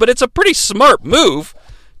rings, but it's a pretty smart move,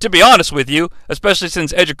 to be honest with you, especially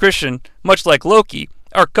since Edge and Christian, much like Loki,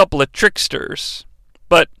 are a couple of tricksters.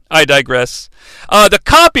 But I digress. The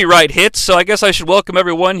copyright hits, so I guess I should welcome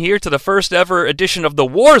everyone here to the first ever edition of the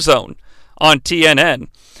War Zone on TNN.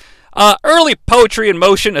 Early poetry in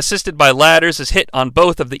motion, assisted by ladders, is hit on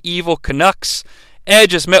both of the evil Canucks.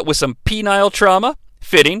 Edge is met with some penile trauma,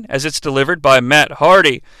 fitting, as it's delivered by Matt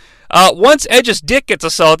Hardy. Once Edge's dick gets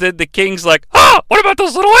assaulted, the King's like, what about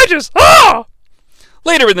those little edges?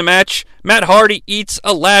 Later in the match, Matt Hardy eats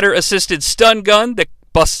a ladder-assisted stun gun that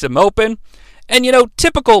busts him open. And,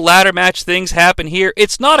 typical ladder match things happen here.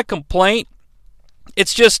 It's not a complaint.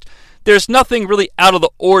 It's just There's nothing really out of the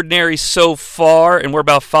ordinary so far, and we're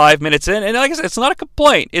about 5 minutes in. And like I said, it's not a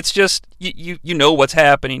complaint. It's just you know what's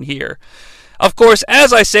happening here. Of course,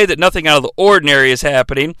 as I say that nothing out of the ordinary is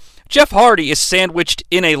happening, Jeff Hardy is sandwiched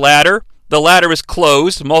in a ladder. The ladder is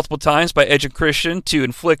closed multiple times by Edge and Christian to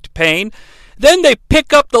inflict pain. Then they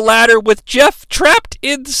pick up the ladder with Jeff trapped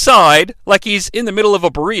inside, like he's in the middle of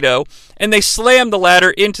a burrito, and they slam the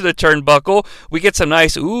ladder into the turnbuckle. We get some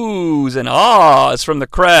nice oohs and ahs from the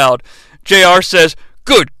crowd. JR says,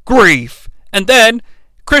 "Good grief!" And then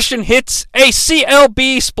Christian hits a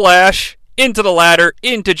CLB splash into the ladder,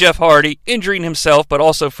 into Jeff Hardy, injuring himself, but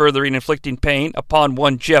also furthering inflicting pain upon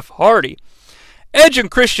one Jeff Hardy. Edge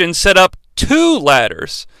and Christian set up 2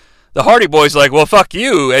 ladders. The Hardy Boys like, well, fuck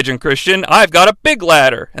you, Edge and Christian. I've got a big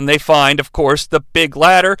ladder. And they find, of course, the big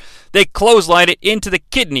ladder. They clothesline it into the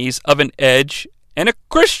kidneys of an Edge and a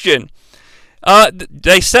Christian.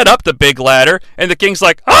 They set up the big ladder, and the King's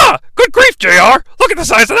like, good grief, JR. Look at the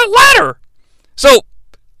size of that ladder. So,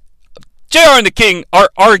 JR and the King are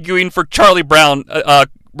arguing for Charlie Brown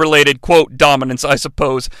related, quote, dominance, I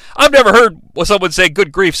suppose. I've never heard someone say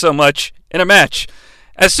good grief so much in a match.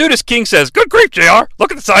 As soon as King says, good grief, JR,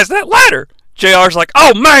 look at the size of that ladder, JR's like,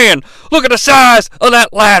 oh man, look at the size of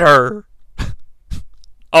that ladder.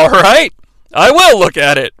 Alright, I will look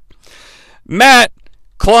at it. Matt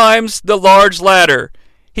climbs the large ladder.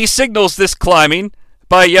 He signals this climbing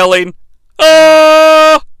by yelling,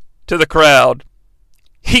 "Ah!" to the crowd.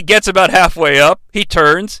 He gets about halfway up, he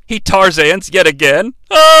turns, he Tarzans yet again.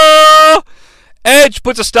 "Ah!" Edge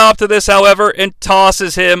puts a stop to this, however, and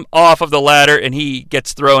tosses him off of the ladder, and he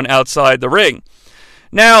gets thrown outside the ring.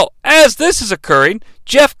 Now, as this is occurring,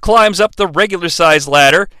 Jeff climbs up the regular-sized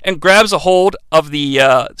ladder and grabs a hold of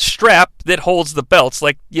the strap that holds the belts,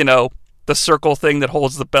 like, you know, the circle thing that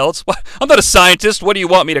holds the belts. I'm not a scientist. What do you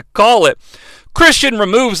want me to call it? Christian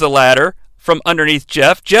removes the ladder from underneath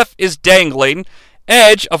Jeff. Jeff is dangling.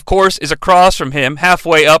 Edge, of course, is across from him,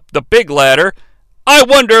 halfway up the big ladder. I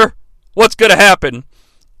wonder what's going to happen.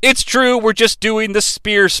 It's true, we're just doing the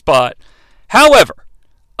spear spot. However,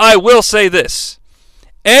 I will say this.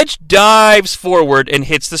 Edge dives forward and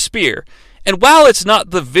hits the spear. And while it's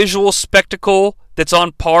not the visual spectacle that's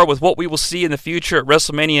on par with what we will see in the future at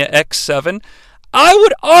WrestleMania X7, I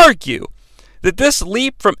would argue that this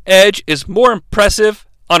leap from Edge is more impressive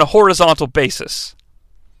on a horizontal basis.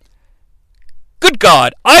 Good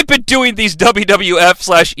God, I've been doing these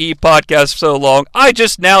WWF/E podcasts for so long, I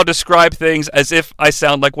just now describe things as if I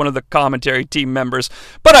sound like one of the commentary team members.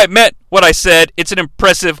 But I meant what I said. It's an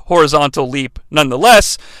impressive horizontal leap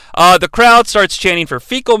nonetheless. The crowd starts chanting for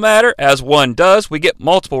fecal matter, as one does. We get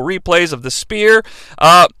multiple replays of the spear.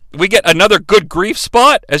 We get another good grief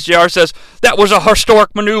spot, as JR says, that was a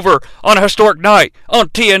historic maneuver on a historic night on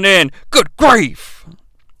TNN. Good grief.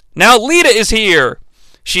 Now Lita is here.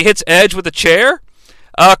 She hits Edge with a chair.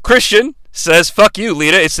 Christian says, fuck you,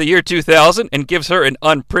 Lita, it's the year 2000, and gives her an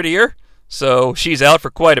unprettier. So she's out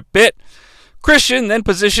for quite a bit. Christian then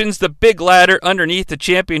positions the big ladder underneath the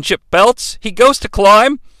championship belts. He goes to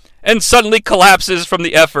climb and suddenly collapses from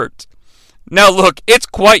the effort. Now look, it's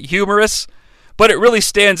quite humorous, but it really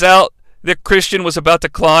stands out that Christian was about to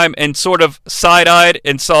climb and sort of side-eyed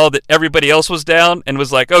and saw that everybody else was down and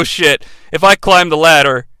was like, oh shit, if I climb the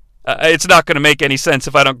ladder, it's not going to make any sense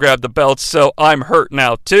if I don't grab the belts, so I'm hurt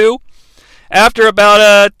now too. After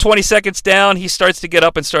about 20 seconds down, he starts to get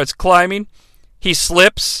up and starts climbing. He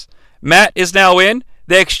slips. Matt is now in.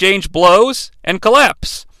 They exchange blows and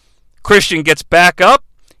collapse. Christian gets back up.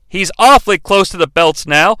 He's awfully close to the belts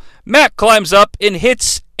now. Matt climbs up and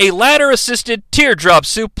hits a ladder-assisted teardrop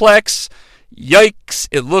suplex. Yikes,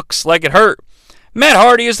 it looks like it hurt. Matt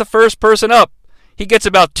Hardy is the first person up. He gets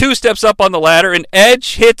about 2 steps up on the ladder, and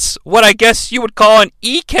Edge hits what I guess you would call an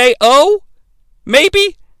EKO?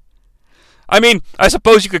 Maybe? I mean, I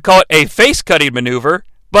suppose you could call it a face-cutting maneuver,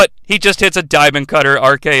 but he just hits a diamond cutter,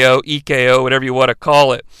 RKO, EKO, whatever you want to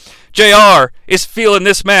call it. JR is feeling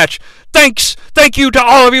this match. Thank you to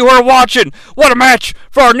all of you who are watching. What a match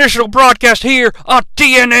for our initial broadcast here on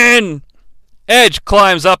TNN. Edge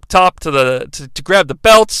climbs up top to grab the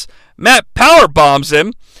belts. Matt power bombs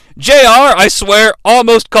him. JR, I swear,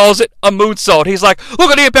 almost calls it a moonsault. He's like,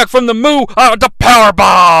 look at the impact from the the power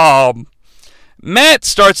bomb. Matt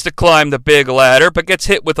starts to climb the big ladder, but gets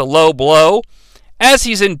hit with a low blow. As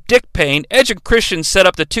he's in dick pain, Edge and Christian set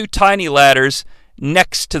up the 2 tiny ladders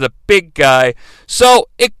next to the big guy. So,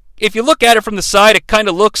 if you look at it from the side, it kind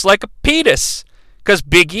of looks like a penis. Because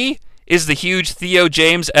Big E is the huge Theo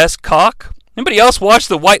James-esque cock. Anybody else watch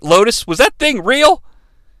The White Lotus? Was that thing real?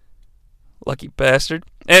 Lucky bastard.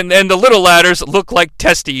 And the little ladders look like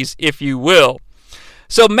testes, if you will.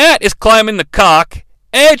 So Matt is climbing the cock.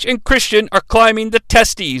 Edge and Christian are climbing the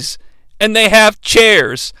testes. And they have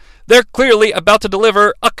chairs. They're clearly about to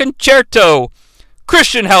deliver a concerto.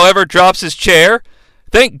 Christian, however, drops his chair.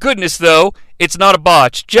 Thank goodness, though, it's not a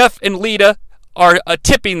botch. Jeff and Lita are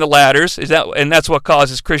tipping the ladders, and that's what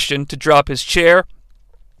causes Christian to drop his chair.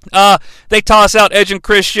 They toss out Edge and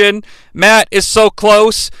Christian. Matt is so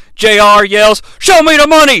close. JR yells, "Show me the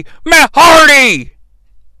money, Matt Hardy!"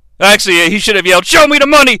 Actually, he should have yelled, "Show me the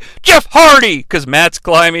money, Jeff Hardy!" because Matt's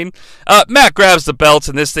climbing. Matt grabs the belts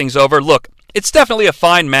and this thing's over. Look, it's definitely a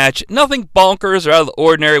fine match. Nothing bonkers or out of the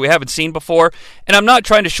ordinary we haven't seen before. And I'm not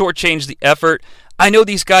trying to shortchange the effort. I know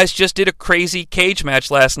these guys just did a crazy cage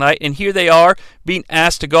match last night, and here they are being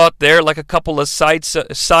asked to go out there like a couple of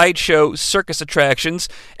sideshow circus attractions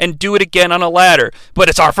and do it again on a ladder. But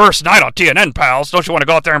it's our first night on TNN, pals. Don't you want to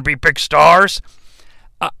go out there and be big stars?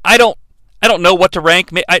 I don't know what to rank.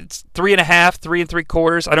 It's 3.5, 3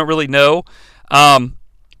 3/4. I don't really know.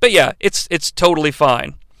 But yeah, it's totally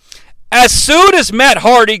fine. As soon as Matt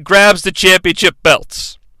Hardy grabs the championship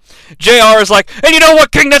belts, JR is like, "And you know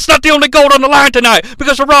what, King? That's not the only gold on the line tonight,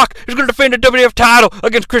 because The Rock is going to defend the WWF title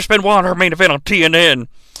against Chris Benoit in our main event on TNN."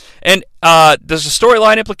 And there's a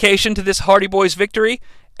storyline implication to this Hardy Boys victory.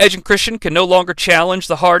 Edge and Christian can no longer challenge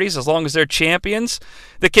the Hardys as long as they're champions.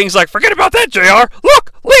 The King's like, "Forget about that, JR.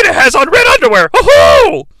 Look, Lita has on red underwear.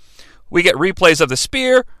 Woohoo!" We get replays of the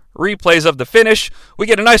spear, replays of the finish. We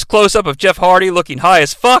get a nice close-up of Jeff Hardy looking high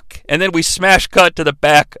as fuck, and then we smash cut to the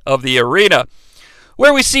back of the arena,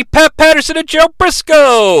 where we see Pat Patterson and Joe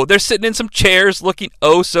Briscoe. They're sitting in some chairs looking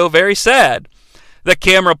oh so very sad. The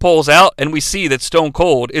camera pulls out, and we see that Stone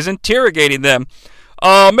Cold is interrogating them.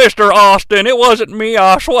 Mr. Austin, it wasn't me,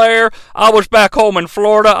 I swear. I was back home in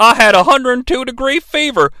Florida. I had 102-degree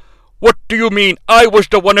fever." "What do you mean? I was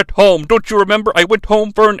the one at home. Don't you remember? I went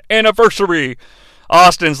home for an anniversary."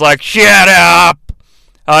 Austin's like, "Shut up.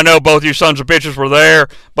 I know both you sons of bitches were there,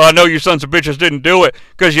 but I know you sons of bitches didn't do it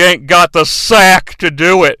because you ain't got the sack to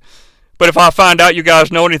do it. But if I find out you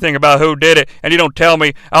guys know anything about who did it and you don't tell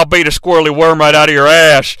me, I'll beat a squirrely worm right out of your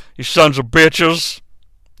ass, you sons of bitches."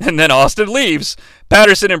 And then Austin leaves.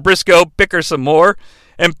 Patterson and Briscoe bicker some more,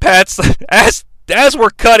 and Pat's, as we're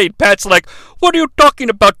cutting, Pat's like, "What are you talking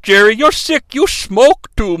about, Jerry? You're sick. You smoke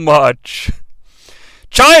too much."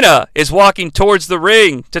 CHYNA is walking towards the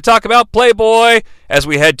ring to talk about Playboy as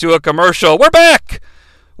we head to a commercial. We're back!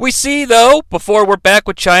 We see, though, before we're back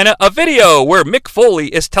with CHYNA, a video where Mick Foley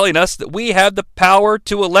is telling us that we have the power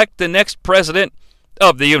to elect the next president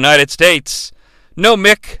of the United States. No,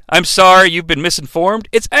 Mick, I'm sorry, you've been misinformed.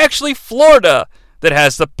 It's actually Florida that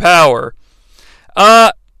has the power.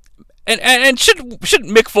 And shouldn't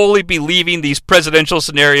Mick Foley be leaving these presidential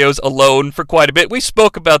scenarios alone for quite a bit? We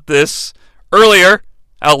spoke about this earlier.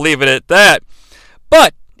 I'll leave it at that.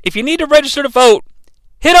 But if you need to register to vote,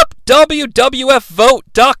 hit up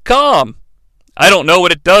WWFvote.com. I don't know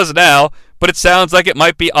what it does now, but it sounds like it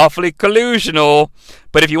might be awfully collusional.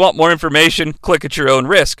 But if you want more information, click at your own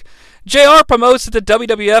risk. JR promotes that the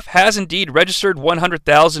WWF has indeed registered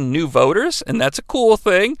 100,000 new voters, and that's a cool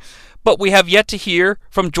thing. But we have yet to hear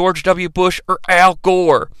from George W. Bush or Al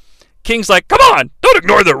Gore. King's like, "Come on, don't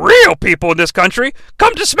ignore the real people in this country.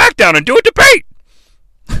 Come to SmackDown and do a debate."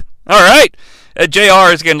 All right.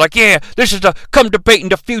 JR is again like, "Yeah, this is the come debating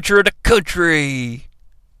the future of the country."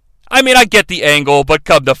 I mean, I get the angle, but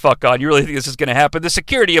come the fuck on. You really think this is going to happen? The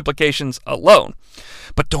security implications alone.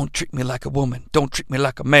 "But don't treat me like a woman. Don't treat me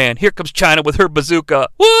like a man. Here comes CHYNA with her bazooka.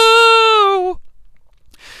 Woo!"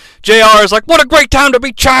 JR is like, "What a great time to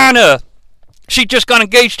be CHYNA. She just got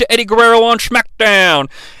engaged to Eddie Guerrero on SmackDown.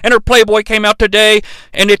 And her Playboy came out today,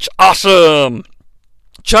 and it's awesome."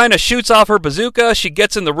 CHYNA shoots off her bazooka. She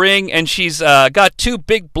gets in the ring, and she's got 2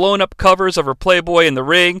 big blown-up covers of her Playboy in the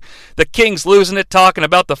ring. The King's losing it, talking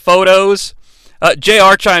about the photos.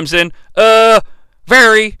 JR chimes in,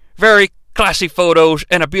 very, very classy photos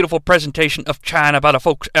and a beautiful presentation of CHYNA by the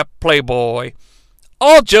folks at Playboy."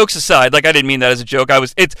 All jokes aside, like I didn't mean that as a joke.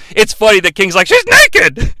 It's funny that King's like, "She's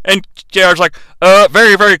naked!" And JR's like,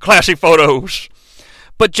 very, very classy photos."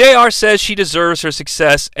 But JR says she deserves her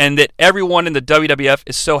success and that everyone in the WWF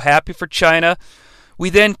is so happy for CHYNA.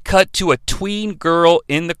 We then cut to a tween girl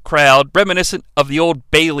in the crowd, reminiscent of the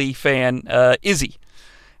old Bailey fan, Izzy.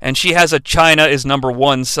 And she has a CHYNA is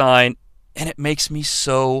 #1 sign, and it makes me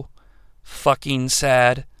so fucking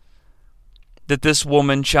sad that this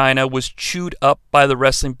woman, CHYNA, was chewed up by the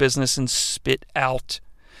wrestling business and spit out.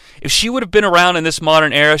 If she would have been around in this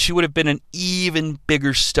modern era, she would have been an even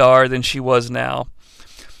bigger star than she was now.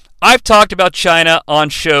 I've talked about CHYNA on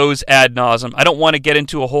shows ad nauseum. I don't want to get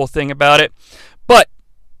into a whole thing about it, but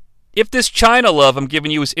if this China love I'm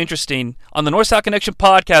giving you is interesting, on the North-South Connection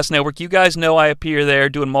Podcast Network, you guys know I appear there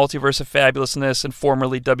doing Multiverse of Fabulousness and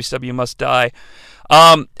formerly WCW Must Die.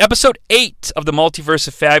 Episode 8 of the Multiverse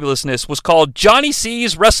of Fabulousness was called Jonnie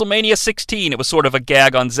Sea's WrestleMania 16. It was sort of a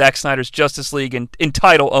gag on Zack Snyder's Justice League in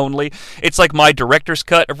title only. It's like my director's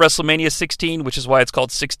cut of WrestleMania 16, which is why it's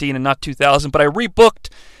called 16 and not 2000. But I rebooked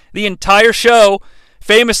the entire show.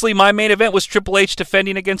 Famously, my main event was Triple H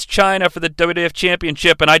defending against CHYNA for the WWF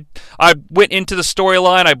Championship, and I went into the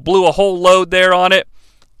storyline. I blew a whole load there on it.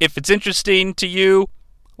 If it's interesting to you,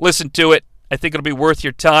 listen to it. I think it'll be worth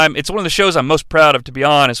your time. It's one of the shows I'm most proud of, to be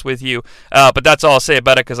honest with you. But that's all I'll say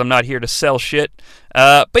about it, because I'm not here to sell shit.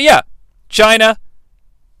 But yeah, CHYNA,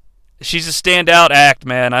 she's a standout act,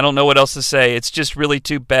 man. I don't know what else to say. It's just really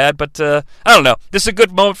too bad, but I don't know. This is a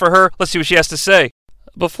good moment for her. Let's see what she has to say.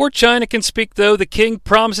 Before CHYNA can speak, though, the King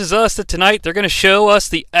promises us that tonight they're going to show us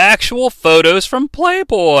the actual photos from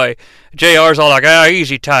Playboy. JR's all like,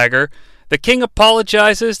 easy, Tiger. The King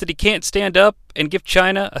apologizes that he can't stand up and give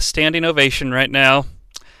CHYNA a standing ovation right now.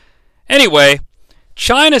 Anyway,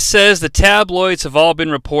 CHYNA says the tabloids have all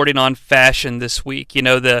been reporting on fashion this week. You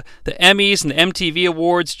know, the Emmys and the MTV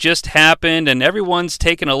Awards just happened, and everyone's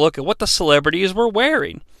taking a look at what the celebrities were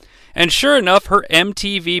wearing. And sure enough, her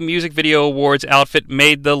MTV Music Video Awards outfit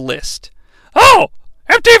made the list. Oh,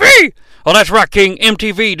 MTV! Well, that's right, King.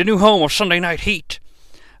 MTV, the new home of Sunday Night Heat.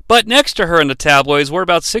 But next to her in the tabloids were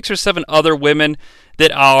about 6 or 7 other women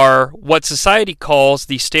that are what society calls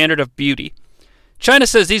the standard of beauty. CHYNA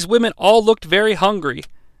says these women all looked very hungry.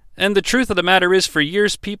 And the truth of the matter is, for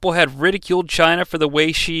years, people had ridiculed CHYNA for the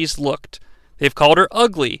way she's looked. They've called her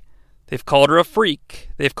ugly. They've called her a freak.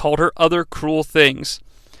 They've called her other cruel things.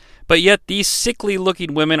 But yet these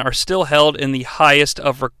sickly-looking women are still held in the highest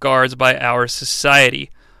of regards by our society.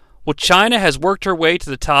 Well, CHYNA has worked her way to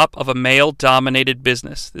the top of a male-dominated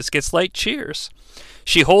business. This gets light cheers.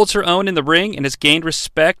 She holds her own in the ring and has gained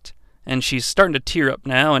respect, and she's starting to tear up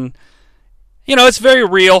now, and, you know, it's very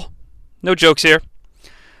real. No jokes here.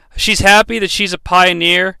 She's happy that she's a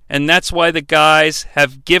pioneer, and that's why the guys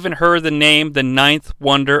have given her the name the 9th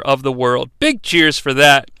Wonder of the World. Big cheers for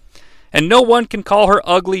that. And no one can call her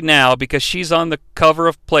ugly now because she's on the cover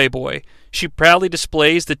of Playboy. She proudly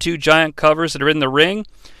displays the 2 giant covers that are in the ring.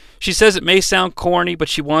 She says it may sound corny, but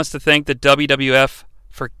she wants to thank the WWF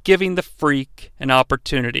for giving the freak an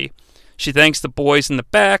opportunity. She thanks the boys in the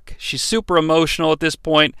back. She's super emotional at this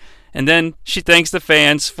point. And then she thanks the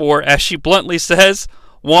fans for, as she bluntly says,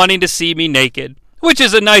 wanting to see me naked. Which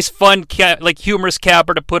is a nice, fun, humorous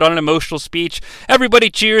capper to put on an emotional speech.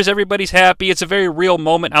 Everybody cheers, everybody's happy. It's a very real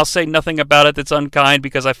moment. I'll say nothing about it that's unkind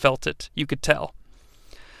because I felt it. You could tell.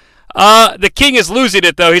 The King is losing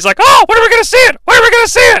it, though. He's like, oh, when are we going to see it? When are we going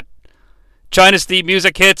to see it? CHYNA's theme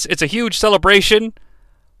music hits. It's a huge celebration.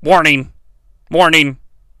 Warning. Warning.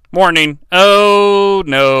 Warning. Oh,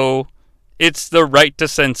 no. It's the right to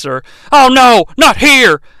censor. Oh, no, not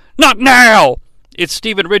here. Not now. It's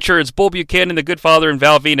Stephen Richards, Bull Buchanan, the Good Father, and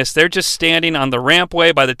Val Venus. They're just standing on the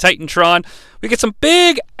rampway by the Titantron. We get some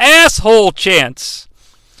big asshole chants.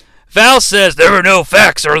 Val says, there are no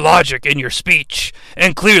facts or logic in your speech,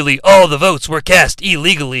 and clearly all the votes were cast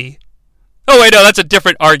illegally. Oh, wait, no, that's a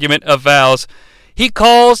different argument of Val's. He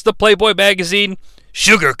calls the Playboy magazine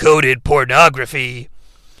sugar-coated pornography.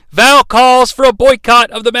 Val calls for a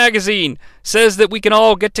boycott of the magazine, says that we can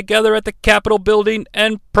all get together at the Capitol building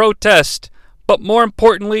and protest. But more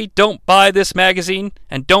importantly, don't buy this magazine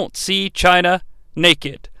and don't see CHYNA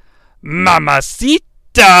naked. Mamacita!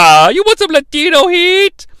 You want some Latino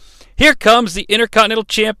heat? Here comes the Intercontinental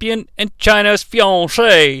Champion and CHYNA's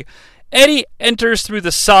fiancé. Eddie enters through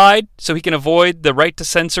the side so he can avoid the right to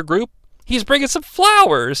censor group. He's bringing some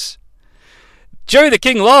flowers. Jerry the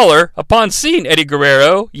King Lawler, upon seeing Eddie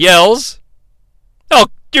Guerrero, yells, oh,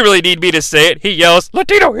 you really need me to say it. He yells,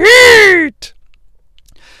 Latino heat!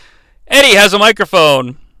 Eddie has a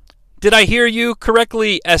microphone. Did I hear you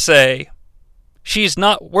correctly, S.A.? She's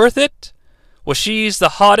not worth it? Well, she's the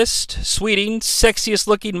hottest, sweeting,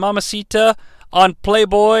 sexiest-looking mamacita on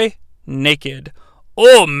Playboy naked.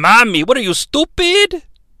 Oh, mommy, what are you, stupid?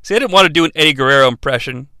 See, I didn't want to do an Eddie Guerrero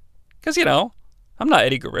impression. Because, you know, I'm not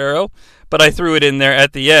Eddie Guerrero. But I threw it in there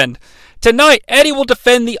at the end. Tonight, Eddie will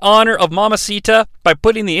defend the honor of Mamacita by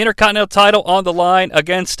putting the Intercontinental title on the line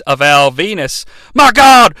against Val Venus. My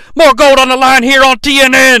God, more gold on the line here on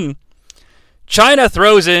TNN! CHYNA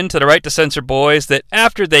throws in to the right to censor boys that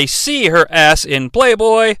after they see her ass in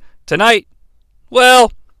Playboy tonight,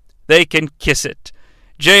 well, they can kiss it.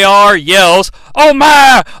 JR yells, oh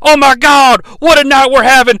my God, what a night we're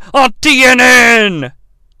having on TNN!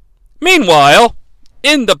 Meanwhile,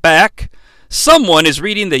 in the back, Someone is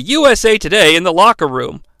reading the USA Today in the locker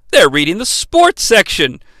room. They're reading the sports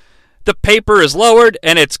section. The paper is lowered,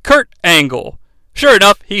 and it's Kurt Angle. Sure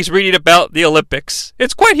enough, he's reading about the Olympics.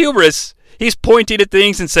 It's quite humorous. He's pointing at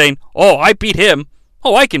things and saying, "Oh, I beat him.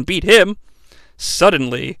 Oh, I can beat him."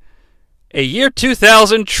 Suddenly, a year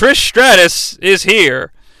 2000 Trish Stratus is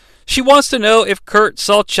here. She wants to know if Kurt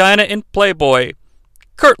saw CHYNA in Playboy.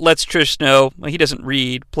 Kurt lets Trish know he doesn't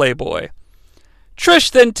read Playboy.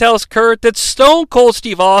 Trish then tells Kurt that Stone Cold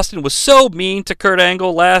Steve Austin was so mean to Kurt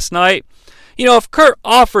Angle last night. If Kurt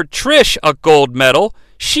offered Trish a gold medal,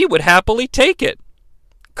 she would happily take it.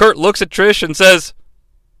 Kurt looks at Trish and says,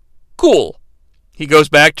 "Cool." He goes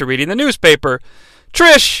back to reading the newspaper.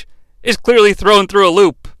 Trish is clearly thrown through a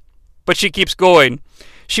loop, but she keeps going.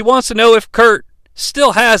 She wants to know if Kurt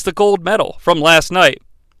still has the gold medal from last night.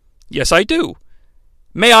 "Yes, I do."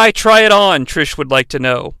 "May I try it on?" Trish would like to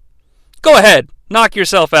know. "Go ahead, knock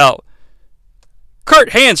yourself out."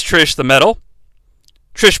 Kurt hands Trish the medal.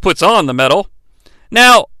 Trish puts on the medal.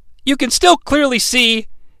 Now, you can still clearly see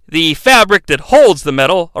the fabric that holds the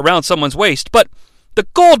medal around someone's waist, but the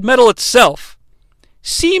gold medal itself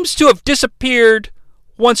seems to have disappeared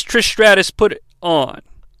once Trish Stratus put it on.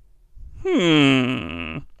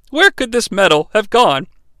 Where could this medal have gone?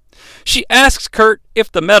 She asks Kurt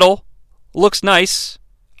if the medal looks nice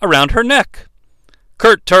around her neck.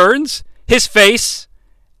 Kurt turns, his face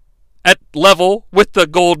at level with the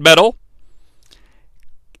gold medal.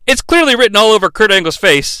 It's clearly written all over Kurt Angle's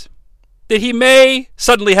face that he may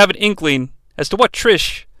suddenly have an inkling as to what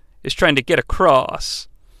Trish is trying to get across.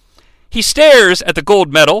 He stares at the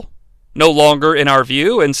gold medal, no longer in our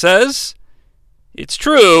view, and says, "It's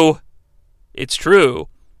true. It's true."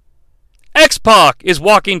 X-Pac is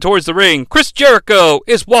walking towards the ring. Chris Jericho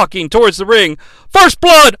is walking towards the ring. First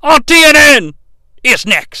Blood on TNN is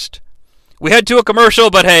next. We head to a commercial,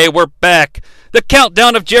 but hey, we're back. The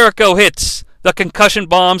countdown of Jericho hits. The concussion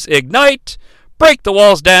bombs ignite. Break the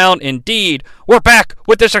walls down. Indeed, we're back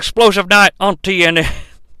with this explosive night on TNN.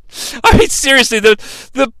 I mean, seriously, the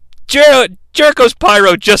Jericho's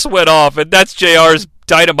pyro just went off, and that's JR's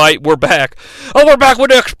dynamite. We're back. Oh, we're back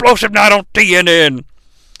with the explosive night on TNN.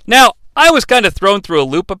 Now, I was kind of thrown through a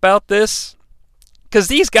loop about this, because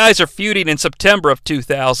these guys are feuding in September of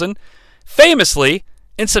 2000. Famously,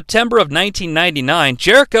 in September of 1999,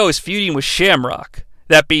 Jericho is feuding with Shamrock,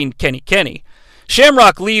 that being Kenny.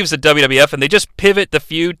 Shamrock leaves the WWF, and they just pivot the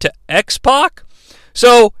feud to X-Pac.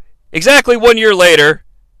 So, exactly 1 year later,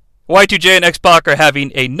 Y2J and X-Pac are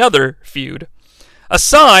having another feud. A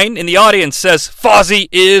sign in the audience says, "Fozzy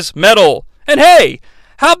is metal." And hey,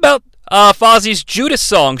 how about Fozzy's Judas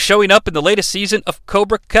song showing up in the latest season of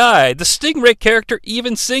Cobra Kai? The Stingray character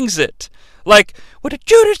even sings it. Like, "What a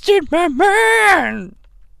Judas in my man."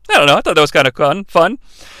 I don't know, I thought that was kind of fun.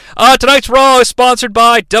 Tonight's Raw is sponsored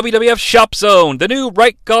by WWF Shop Zone, the new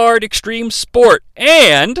right guard extreme sport,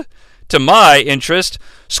 and, to my interest,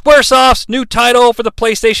 Squaresoft's new title for the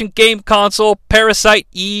PlayStation game console, Parasite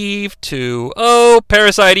Eve 2. Oh,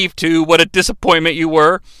 Parasite Eve 2, what a disappointment you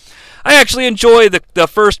were. I actually enjoyed the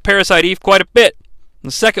first Parasite Eve quite a bit.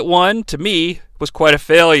 The second one, to me, was quite a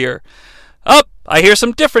failure. I hear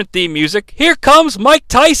some different theme music. Here comes Mike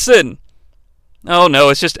Tyson. Oh no,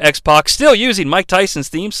 it's just X-Pac still using Mike Tyson's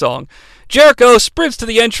theme song. Jericho sprints to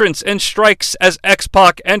the entrance and strikes as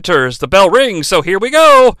X-Pac enters. The bell rings, so here we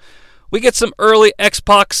go. We get some early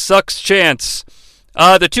X-Pac sucks chants.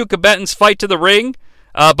 The two combatants fight to the ring,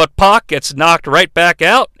 but Pac gets knocked right back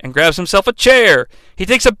out and grabs himself a chair. He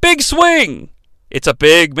takes a big swing. It's a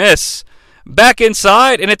big miss. Back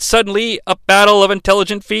inside, and it's suddenly a battle of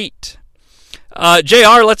intelligent feet.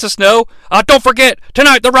 JR lets us know, don't forget,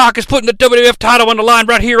 tonight The Rock is putting the WWF title on the line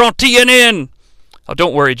right here on TNN. Oh,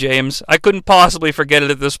 don't worry, James. I couldn't possibly forget it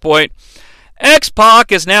at this point.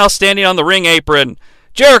 X-Pac is now standing on the ring apron.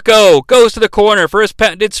 Jericho goes to the corner for his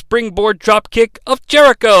patented springboard dropkick of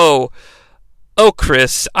Jericho. Oh,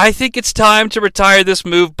 Chris, I think it's time to retire this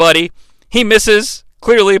move, buddy. He misses,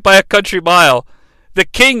 clearly by a country mile. The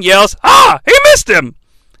King yells, he missed him!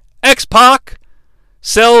 X-Pac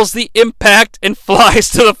sells the impact and flies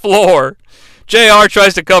to the floor. JR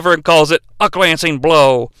tries to cover and calls it a glancing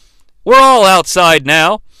blow. We're all outside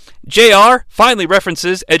now. JR finally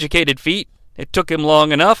references educated feet. It took him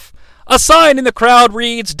long enough. A sign in the crowd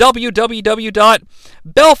reads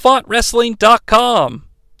www.belfontwrestling.com.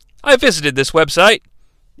 I visited this website.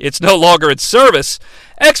 It's no longer in service.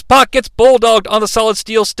 X-Pac gets bulldogged on the solid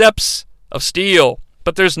steel steps of steel,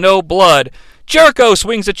 but there's no blood. Jericho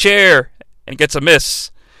swings a chair and gets a miss.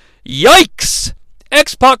 Yikes!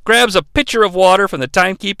 X-Pac grabs a pitcher of water from the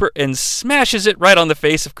timekeeper and smashes it right on the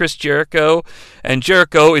face of Chris Jericho, and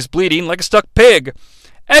Jericho is bleeding like a stuck pig.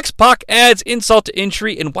 X-Pac adds insult to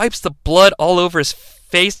injury and wipes the blood all over his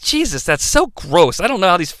face. Jesus, that's so gross. I don't know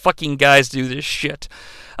how these fucking guys do this shit.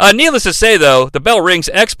 Needless to say, though, the bell rings.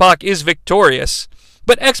 X-Pac is victorious.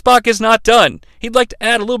 But X-Pac is not done. He'd like to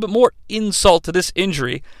add a little bit more insult to this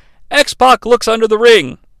injury. X-Pac looks under the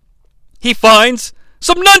ring. He finds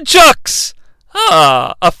some nunchucks!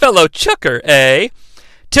 Ah, a fellow chucker, eh?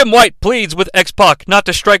 Tim White pleads with X-Pac not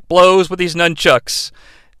to strike blows with these nunchucks.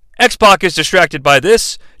 X-Pac is distracted by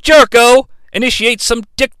this. Jericho initiates some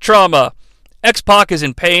dick trauma. X-Pac is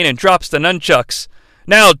in pain and drops the nunchucks.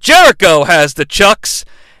 Now Jericho has the chucks,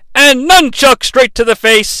 and nunchuck straight to the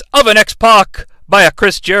face of an X-Pac by a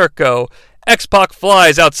Chris Jericho. X-Pac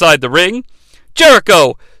flies outside the ring.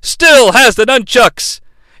 Jericho still has the nunchucks.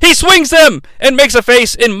 He swings them and makes a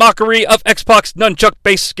face in mockery of X-Pac's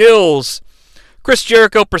nunchuck-based skills. Chris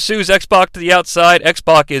Jericho pursues X-Pac to the outside.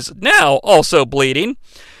 X-Pac is now also bleeding.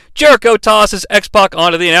 Jericho tosses X-Pac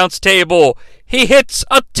onto the announce table. He hits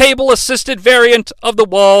a table-assisted variant of the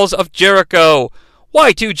walls of Jericho.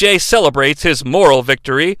 Y2J celebrates his moral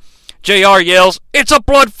victory. JR yells, "It's a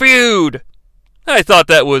blood feud!" I thought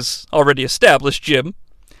that was already established, Jim.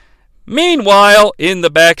 Meanwhile, in the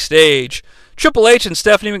backstage, Triple H and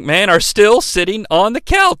Stephanie McMahon are still sitting on the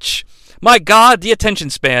couch. My God, the attention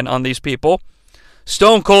span on these people.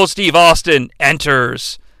 Stone Cold Steve Austin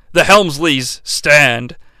enters. The Helmsleys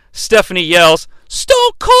stand. Stephanie yells,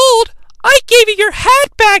 "Stone Cold, I gave you your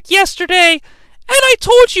hat back yesterday, and I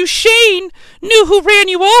told you Shane knew who ran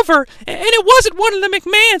you over, and it wasn't one of the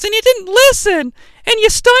McMahons, and you didn't listen, and you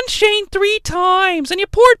stunned Shane 3 times, and you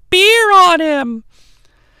poured beer on him."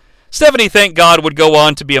 Stephanie, thank God, would go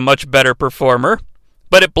on to be a much better performer,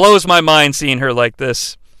 but it blows my mind seeing her like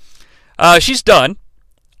this. She's done.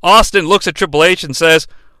 Austin looks at Triple H and says,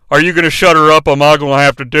 "Are you going to shut her up? Am I going to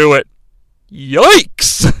have to do it?"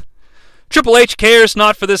 Yikes! Triple H cares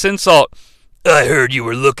not for this insult. "I heard you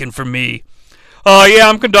were looking for me." Yeah,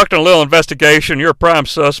 I'm conducting a little investigation. You're a prime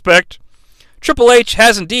suspect." Triple H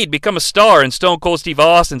has indeed become a star in Stone Cold Steve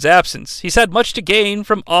Austin's absence. He's had much to gain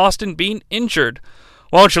from Austin being injured.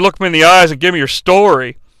 "Why don't you look me in the eyes and give me your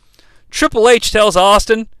story?" Triple H tells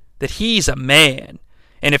Austin that he's a man,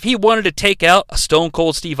 and if he wanted to take out a Stone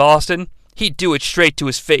Cold Steve Austin, he'd do it straight to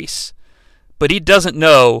his face. But he doesn't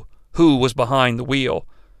know who was behind the wheel.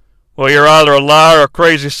 "Well, you're either a liar, a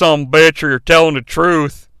crazy son of a bitch, or you're telling the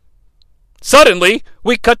truth." Suddenly,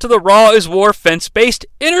 we cut to the Raw is War fence-based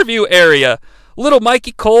interview area. Little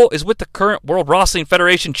Mikey Cole is with the current World Wrestling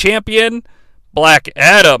Federation champion, Black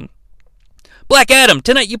Adam. "Black Adam,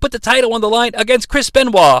 tonight you put the title on the line against Chris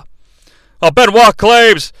Benoit." "Benoit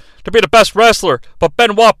claims to be the best wrestler, but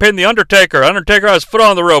Benoit pinned The Undertaker. Undertaker has his foot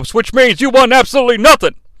on the ropes, which means you won absolutely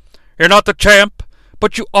nothing. You're not the champ,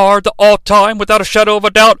 but you are the all-time, without a shadow of a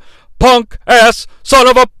doubt, punk-ass son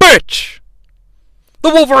of a bitch. The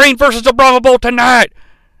Wolverine versus the Bravo Bull tonight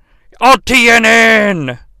on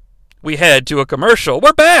TNN." We head to a commercial.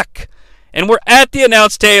 We're back, and we're at the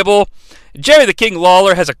announce table. Jerry the King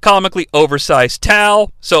Lawler has a comically oversized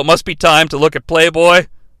towel, so it must be time to look at Playboy.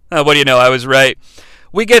 What do you know, I was right.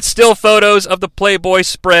 We get still photos of the Playboy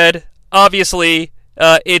spread. Obviously,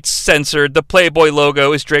 it's censored. The Playboy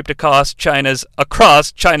logo is draped across China's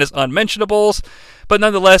unmentionables, but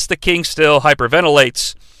nonetheless, the King still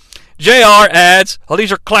hyperventilates. JR adds,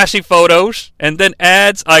 "These are classy photos," and then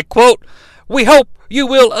adds, I quote, "We hope you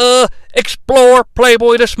will, explore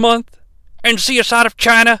Playboy this month and see a side of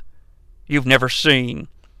China you've never seen."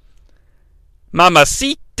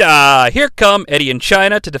 Mamacita! Here come Eddie and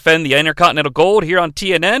CHYNA to defend the Intercontinental Gold here on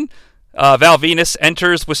TNN. Val Venus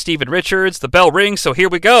enters with Steven Richards. The bell rings, so here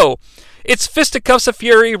we go. It's fisticuffs of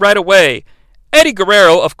fury right away. Eddie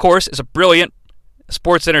Guerrero, of course, is a brilliant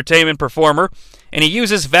sports entertainment performer, and he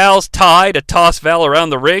uses Val's tie to toss Val around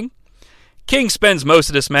the ring. King spends most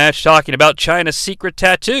of this match talking about CHYNA's secret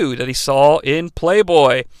tattoo that he saw in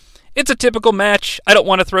Playboy. It's a typical match. I don't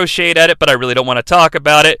want to throw shade at it, but I really don't want to talk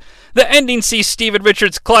about it. The ending sees Steven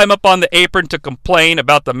Richards climb up on the apron to complain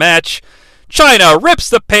about the match. CHYNA rips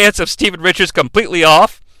the pants of Steven Richards completely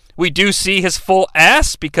off. We do see his full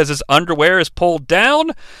ass because his underwear is pulled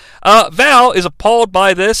down. Val is appalled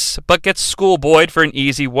by this, but gets schoolboyed for an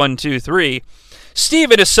easy 1-2-3.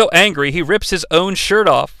 Steven is so angry he rips his own shirt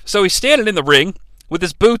off. So he's standing in the ring with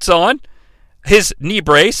his boots on, his knee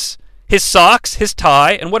brace, his socks, his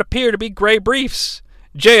tie, and what appear to be gray briefs.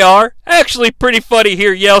 JR, actually pretty funny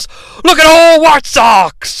here, yells, "Look at old White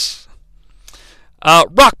Sox!"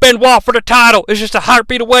 Rock Benoit for the title is just a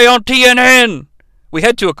heartbeat away on TNN. We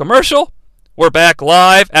head to a commercial. We're back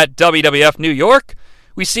live at WWF New York.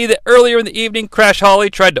 We see that earlier in the evening, Crash Holly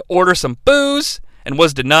tried to order some booze and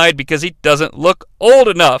was denied because he doesn't look old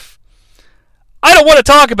enough. I don't want to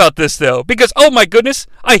talk about this, though, because, oh my goodness,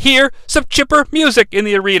 I hear some chipper music in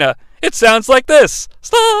the arena. It sounds like this.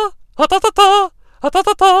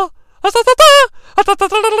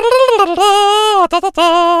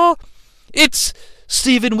 It's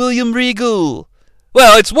Stephen William Regal.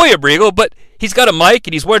 Well, it's William Regal, but he's got a mic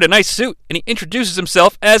and he's wearing a nice suit, and he introduces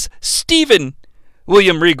himself as Stephen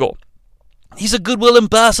William Regal. He's a goodwill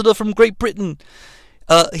ambassador from Great Britain.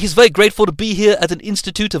 He's very grateful to be here at an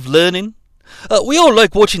Institute of Learning. We all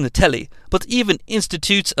like watching the telly, but even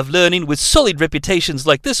institutes of learning with solid reputations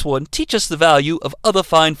like this one teach us the value of other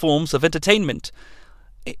fine forms of entertainment,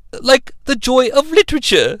 like the joy of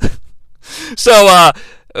literature. So,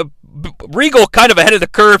 Regal kind of ahead of the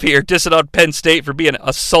curve here, dissing on Penn State for being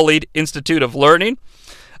a sullied institute of learning.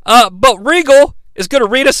 But Regal is going to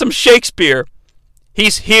read us some Shakespeare.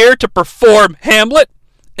 He's here to perform Hamlet,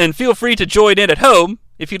 and feel free to join in at home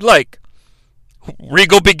if you'd like.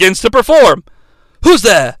 Regal begins to perform. Who's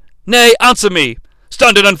there? Nay, answer me.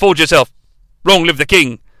 Stand and unfold yourself. Long live the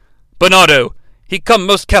king. Bernardo, he come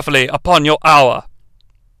most carefully upon your hour.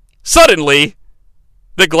 Suddenly,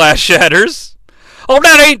 the glass shatters. Oh,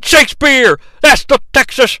 that ain't Shakespeare! That's the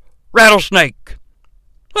Texas rattlesnake!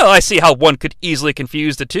 Well, I see how one could easily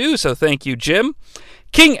confuse the two, so thank you, Jim.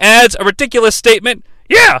 King adds a ridiculous statement.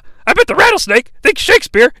 Yeah, I bet the rattlesnake thinks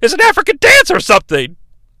Shakespeare is an African dancer or something.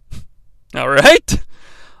 All right.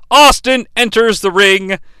 Austin enters the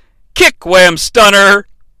ring. Kick, wham, stunner.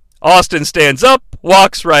 Austin stands up,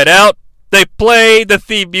 walks right out. They play the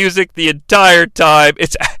theme music the entire time.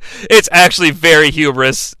 It's actually very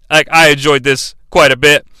humorous. I enjoyed this quite a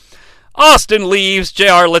bit. Austin leaves.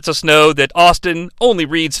 JR lets us know that Austin only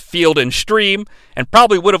reads Field and Stream and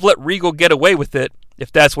probably would have let Regal get away with it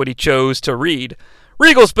if that's what he chose to read.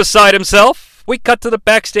 Regal's beside himself. We cut to the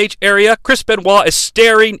backstage area. Chris Benoit is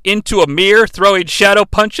staring into a mirror, throwing shadow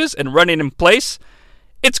punches and running in place.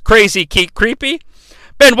 It's crazy creepy.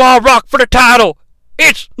 Benoit rock for the title.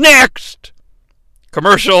 It's next.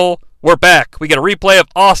 Commercial. We're back. We get a replay of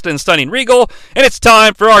Austin stunning Regal, and it's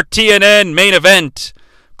time for our TNN main event.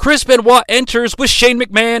 Chris Benoit enters with Shane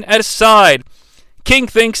McMahon at his side. King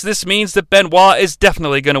thinks this means that Benoit is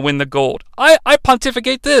definitely going to win the gold. I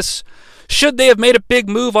pontificate this. Should they have made a big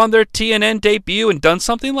move on their TNN debut and done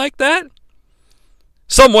something like that?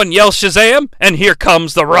 Someone yells Shazam, and here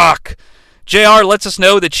comes The Rock. JR lets us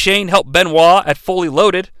know that Shane helped Benoit at Fully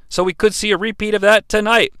Loaded, so we could see a repeat of that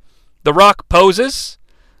tonight. The Rock poses,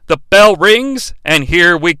 the bell rings, and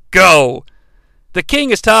here we go. The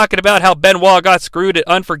King is talking about how Benoit got screwed at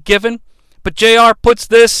Unforgiven, but JR puts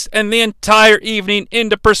this and the entire evening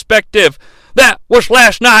into perspective. That was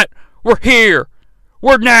last night. We're here.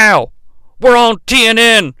 We're now. We're on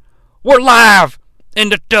TNN. We're live.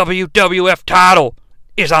 And the WWF title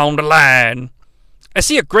is on the line. I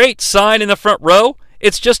see a great sign in the front row.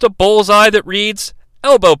 It's just a bullseye that reads,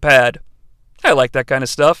 elbow pad. I like that kind of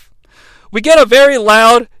stuff. We get a very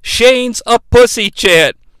loud, Shane's a pussy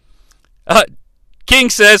chant. King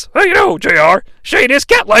says, well, you know, JR, Shane is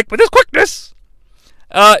cat-like with his quickness.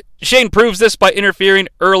 Shane proves this by interfering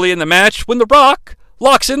early in the match when The Rock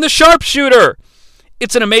locks in the sharpshooter.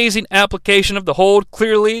 It's an amazing application of the hold.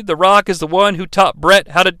 Clearly, The Rock is the one who taught Brett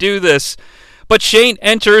how to do this. But Shane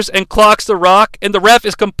enters and clocks The Rock, and the ref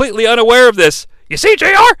is completely unaware of this. You see,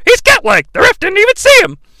 JR? He's cat-like. The ref didn't even see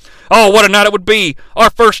him. Oh, what a night it would be. Our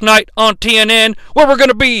first night on TNN, where we're going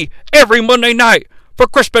to be every Monday night for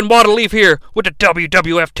Chris Benoit to leave here with the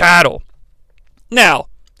WWF title. Now,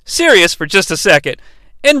 serious for just a second.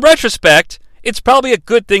 In retrospect, it's probably a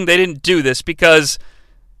good thing they didn't do this because,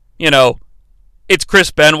 you know, it's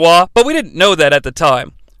Chris Benoit, but we didn't know that at the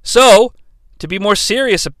time. So, to be more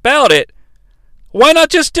serious about it, why not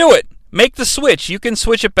just do it? Make the switch. You can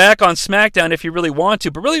switch it back on SmackDown if you really want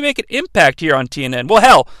to, but really make an impact here on TNN. Well,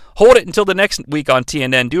 hell, hold it until the next week on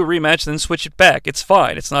TNN. Do a rematch, then switch it back. It's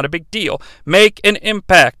fine. It's not a big deal. Make an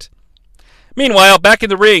impact. Meanwhile, back in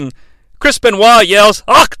the ring, Chris Benoit yells,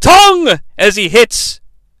 Achtung! As he hits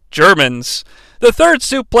Germans. The third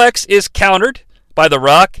suplex is countered by The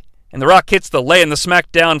Rock, and The Rock hits the lay in the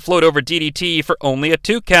SmackDown float over DDT for only a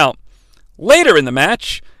 2 count. Later in the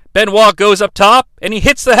match, Benoit goes up top, and he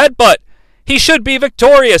hits the headbutt. He should be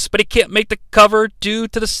victorious, but he can't make the cover due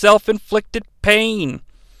to the self-inflicted pain.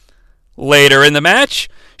 Later in the match,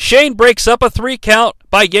 Shane breaks up a 3 count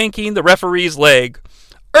by yanking the referee's leg.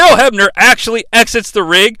 Earl Hebner actually exits the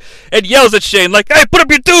ring and yells at Shane like, hey, put up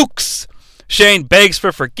your dukes! Shane begs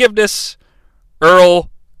for forgiveness. Earl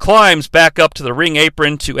climbs back up to the ring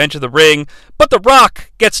apron to enter the ring, but The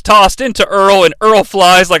Rock gets tossed into Earl, and Earl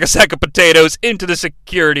flies like a sack of potatoes into the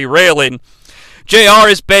security railing. JR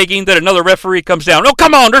is begging that another referee comes down. Oh,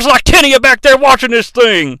 come on, there's like 10 of you back there watching this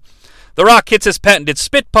thing. The Rock hits his patented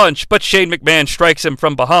spit punch, but Shane McMahon strikes him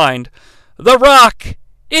from behind. The Rock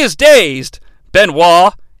is dazed.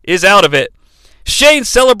 Benoit is out of it. Shane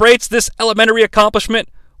celebrates this elementary accomplishment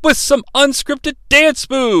with some unscripted dance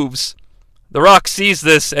moves. The Rock sees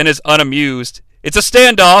this and is unamused. It's a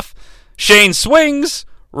standoff. Shane swings.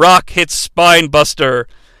 Rock hits spine buster.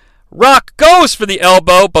 Rock goes for the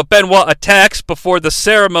elbow, but Benoit attacks before the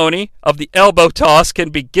ceremony of the elbow toss can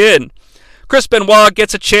begin. Chris Benoit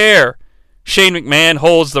gets a chair. Shane McMahon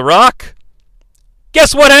holds The Rock.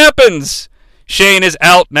 Guess what happens? Shane is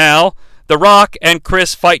out now. The Rock and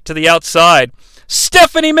Chris fight to the outside.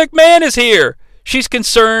 Stephanie McMahon is here. She's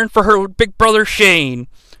concerned for her big brother Shane.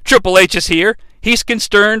 Triple H is here. He's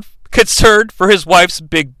concerned for his wife's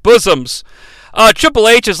big bosoms. Triple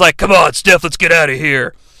H is like, come on, Steph, let's get out of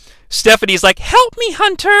here. Stephanie's like, help me,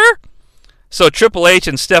 Hunter. So Triple H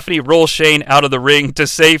and Stephanie roll Shane out of the ring to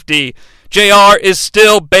safety. JR is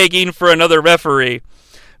still begging for another referee.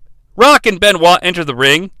 Rock and Benoit enter the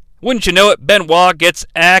ring. Wouldn't you know it, Benoit gets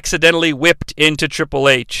accidentally whipped into Triple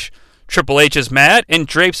H. Triple H is mad and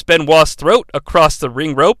drapes Benoit's throat across the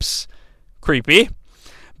ring ropes. Creepy.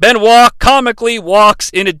 Benoit comically walks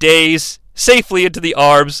in a daze safely into the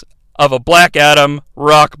arms of a Black Adam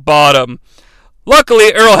rock bottom.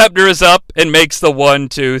 Luckily, Earl Hebner is up and makes the 1,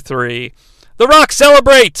 2, 3. The Rock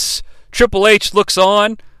celebrates. Triple H looks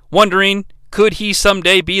on, wondering, could he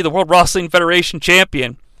someday be the World Wrestling Federation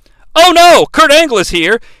champion? Oh no! Kurt Angle is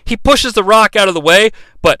here. He pushes The Rock out of the way,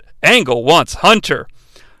 but Angle wants Hunter.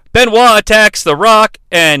 Benoit attacks The Rock,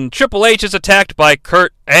 and Triple H is attacked by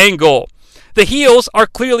Kurt Angle. The heels are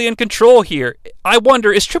clearly in control here. I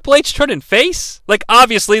wonder, is Triple H turning face? Like,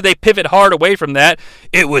 obviously, they pivot hard away from that.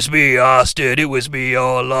 It was me, Austin. It was me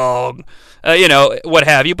all along. What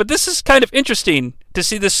have you. But this is kind of interesting to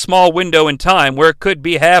see this small window in time where it could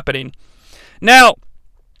be happening. Now,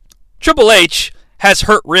 Triple H has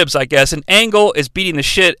hurt ribs, I guess, and Angle is beating the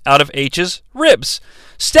shit out of H's ribs.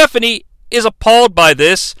 Stephanie is appalled by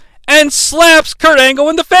this and slaps Kurt Angle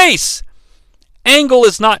in the face. Angle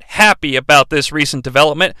is not happy about this recent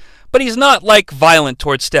development, but he's not, violent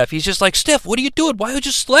towards Steph. He's just like, Steph, what are you doing? Why would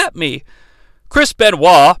you slap me? Chris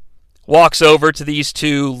Benoit walks over to these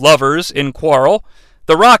two lovers in quarrel.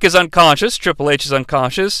 The Rock is unconscious. Triple H is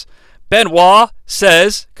unconscious. Benoit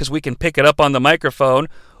says, because we can pick it up on the microphone,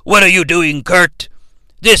 what are you doing, Kurt?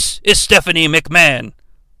 This is Stephanie McMahon.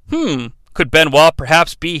 Could Benoit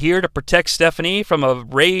perhaps be here to protect Stephanie from a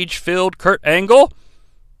rage-filled Kurt Angle?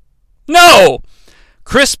 No!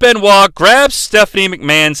 Chris Benoit grabs Stephanie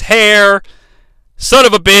McMahon's hair. Son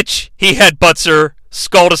of a bitch, he headbutts her,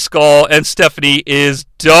 skull to skull, and Stephanie is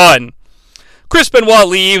done. Chris Benoit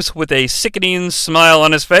leaves with a sickening smile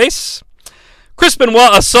on his face. Chris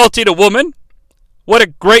Benoit assaulted a woman. What a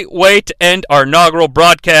great way to end our inaugural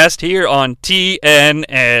broadcast here on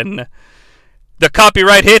TNN. The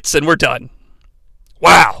copyright hits and we're done.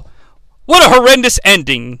 Wow. What a horrendous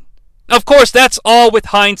ending. Of course, that's all with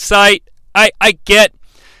hindsight. I get,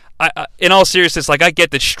 in all seriousness, I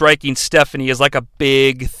get that striking Stephanie is a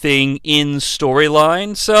big thing in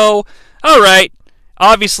storyline. So, alright.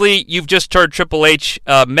 Obviously, you've just turned Triple H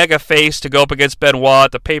mega face to go up against Benoit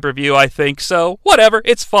at the pay-per-view, I think. So, whatever.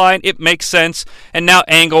 It's fine. It makes sense. And now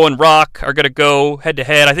Angle and Rock are going to go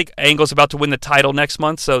head-to-head. I think Angle's about to win the title next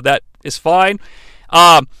month, so that is fine.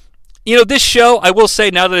 This show, I will say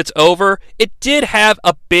now that it's over, it did have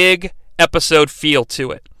a big episode feel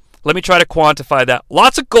to it. Let me try to quantify that.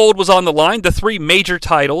 Lots of gold was on the line, the 3 major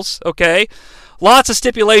titles, okay? Lots of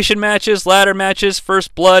stipulation matches, ladder matches,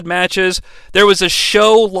 first blood matches. There was a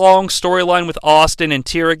show-long storyline with Austin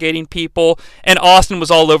interrogating people, and Austin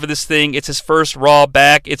was all over this thing. It's his first Raw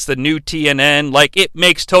back. It's the new TNN. It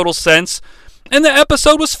makes total sense. And the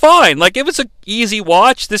episode was fine. It was an easy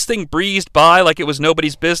watch. This thing breezed by like it was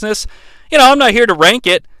nobody's business. I'm not here to rank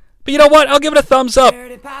it. But you know what? I'll give it a thumbs up.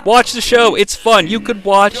 Watch the show. It's fun. You could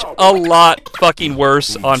watch a lot fucking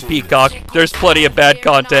worse on Peacock. There's plenty of bad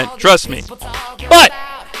content. Trust me. But,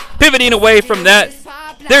 pivoting away from that,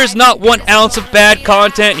 there's not 1 ounce of bad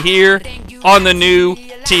content here on the new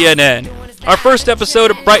TNN. Our first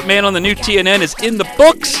episode of Brightman on the new TNN is in the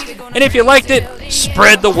books. And if you liked it,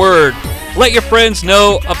 spread the word. Let your friends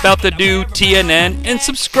know about the new TNN and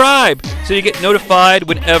subscribe so you get notified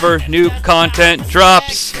whenever new content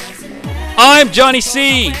drops. I'm Jonnie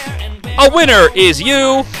Sea. A winner is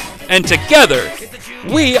you, and together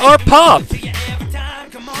we are Pop.